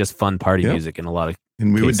 it's just fun party music in a lot of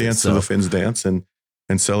and we cases, would dance to the Finns dance and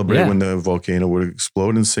celebrate when the volcano would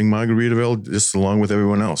explode and sing Margaritaville just along with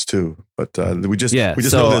everyone else too. But we just know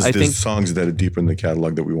there's songs that are deeper in the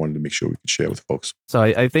catalog that we wanted to make sure we could share with folks. So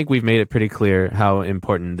I think we've made it pretty clear how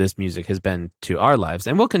important this music has been to our lives,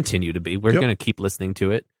 and will continue to be. We're going to keep listening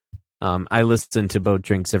to it. I listen to Boat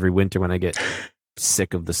Drinks every winter when I get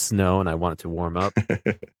sick of the snow and I want it to warm up.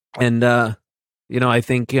 And I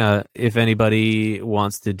think if anybody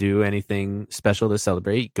wants to do anything special to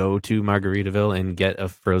celebrate, go to Margaritaville and get a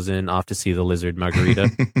frozen off to see the lizard margarita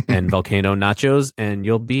and volcano nachos, and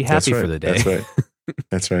you'll be happy for the day.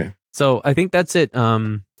 That's right. So I think that's it.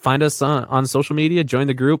 Find us on social media, join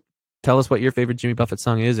the group, tell us what your favorite Jimmy Buffett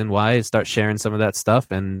song is and why. Start sharing some of that stuff,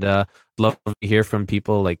 and love to hear from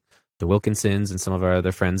people like the Wilkinsons and some of our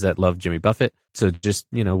other friends that love Jimmy Buffett. So just,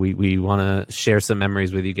 we want to share some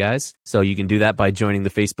memories with you guys. So you can do that by joining the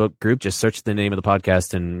Facebook group. Just search the name of the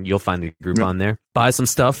podcast and you'll find the group on there. Buy some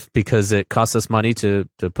stuff because it costs us money to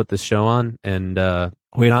put this show on, and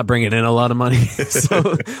we're not bringing in a lot of money.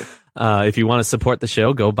 So if you want to support the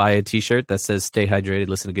show, go buy a t-shirt that says "Stay hydrated,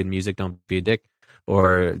 listen to good music, don't be a dick,"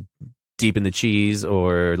 or "Deep in the cheese,"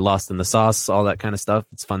 or "Lost in the sauce," all that kind of stuff.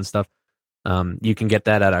 It's fun stuff. You can get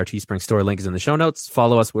that at our Teespring store. Link is in the show notes.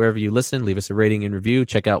 Follow us wherever you listen. Leave us a rating and review.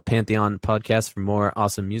 Check out Pantheon Podcast for more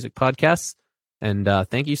awesome music podcasts. And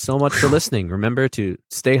thank you so much for listening. Remember to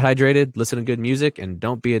stay hydrated, listen to good music, and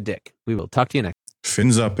don't be a dick. We will talk to you next.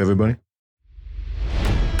 Fins up, everybody.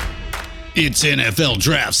 It's NFL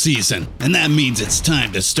draft season, and that means it's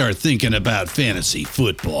time to start thinking about fantasy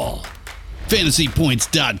football.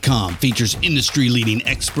 FantasyPoints.com features industry-leading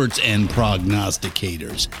experts and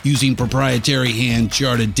prognosticators using proprietary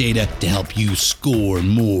hand-charted data to help you score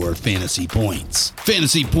more fantasy points.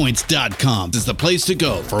 FantasyPoints.com is the place to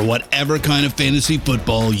go for whatever kind of fantasy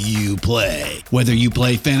football you play. Whether you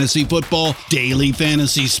play fantasy football, daily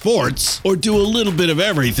fantasy sports, or do a little bit of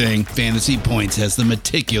everything, Fantasy Points has the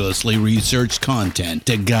meticulously researched content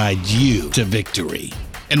to guide you to victory.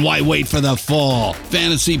 And why wait for the fall?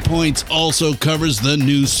 Fantasy Points also covers the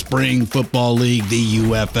new spring football league, the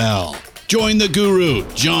UFL. Join the guru,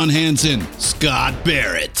 John Hansen, Scott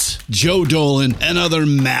Barrett, Joe Dolan, and other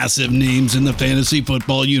massive names in the fantasy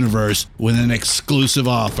football universe with an exclusive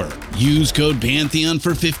offer. Use code Pantheon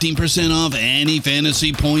for 15% off any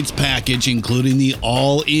Fantasy Points package, including the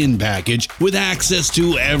all-in package, with access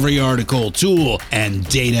to every article, tool, and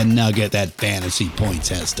data nugget that Fantasy Points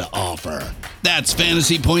has to offer. That's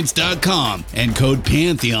FantasyPoints.com and code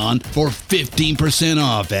Pantheon for 15%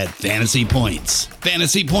 off at Fantasy Points.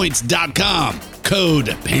 FantasyPoints.com,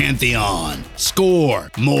 code Pantheon.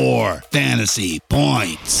 Score more fantasy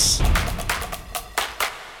points.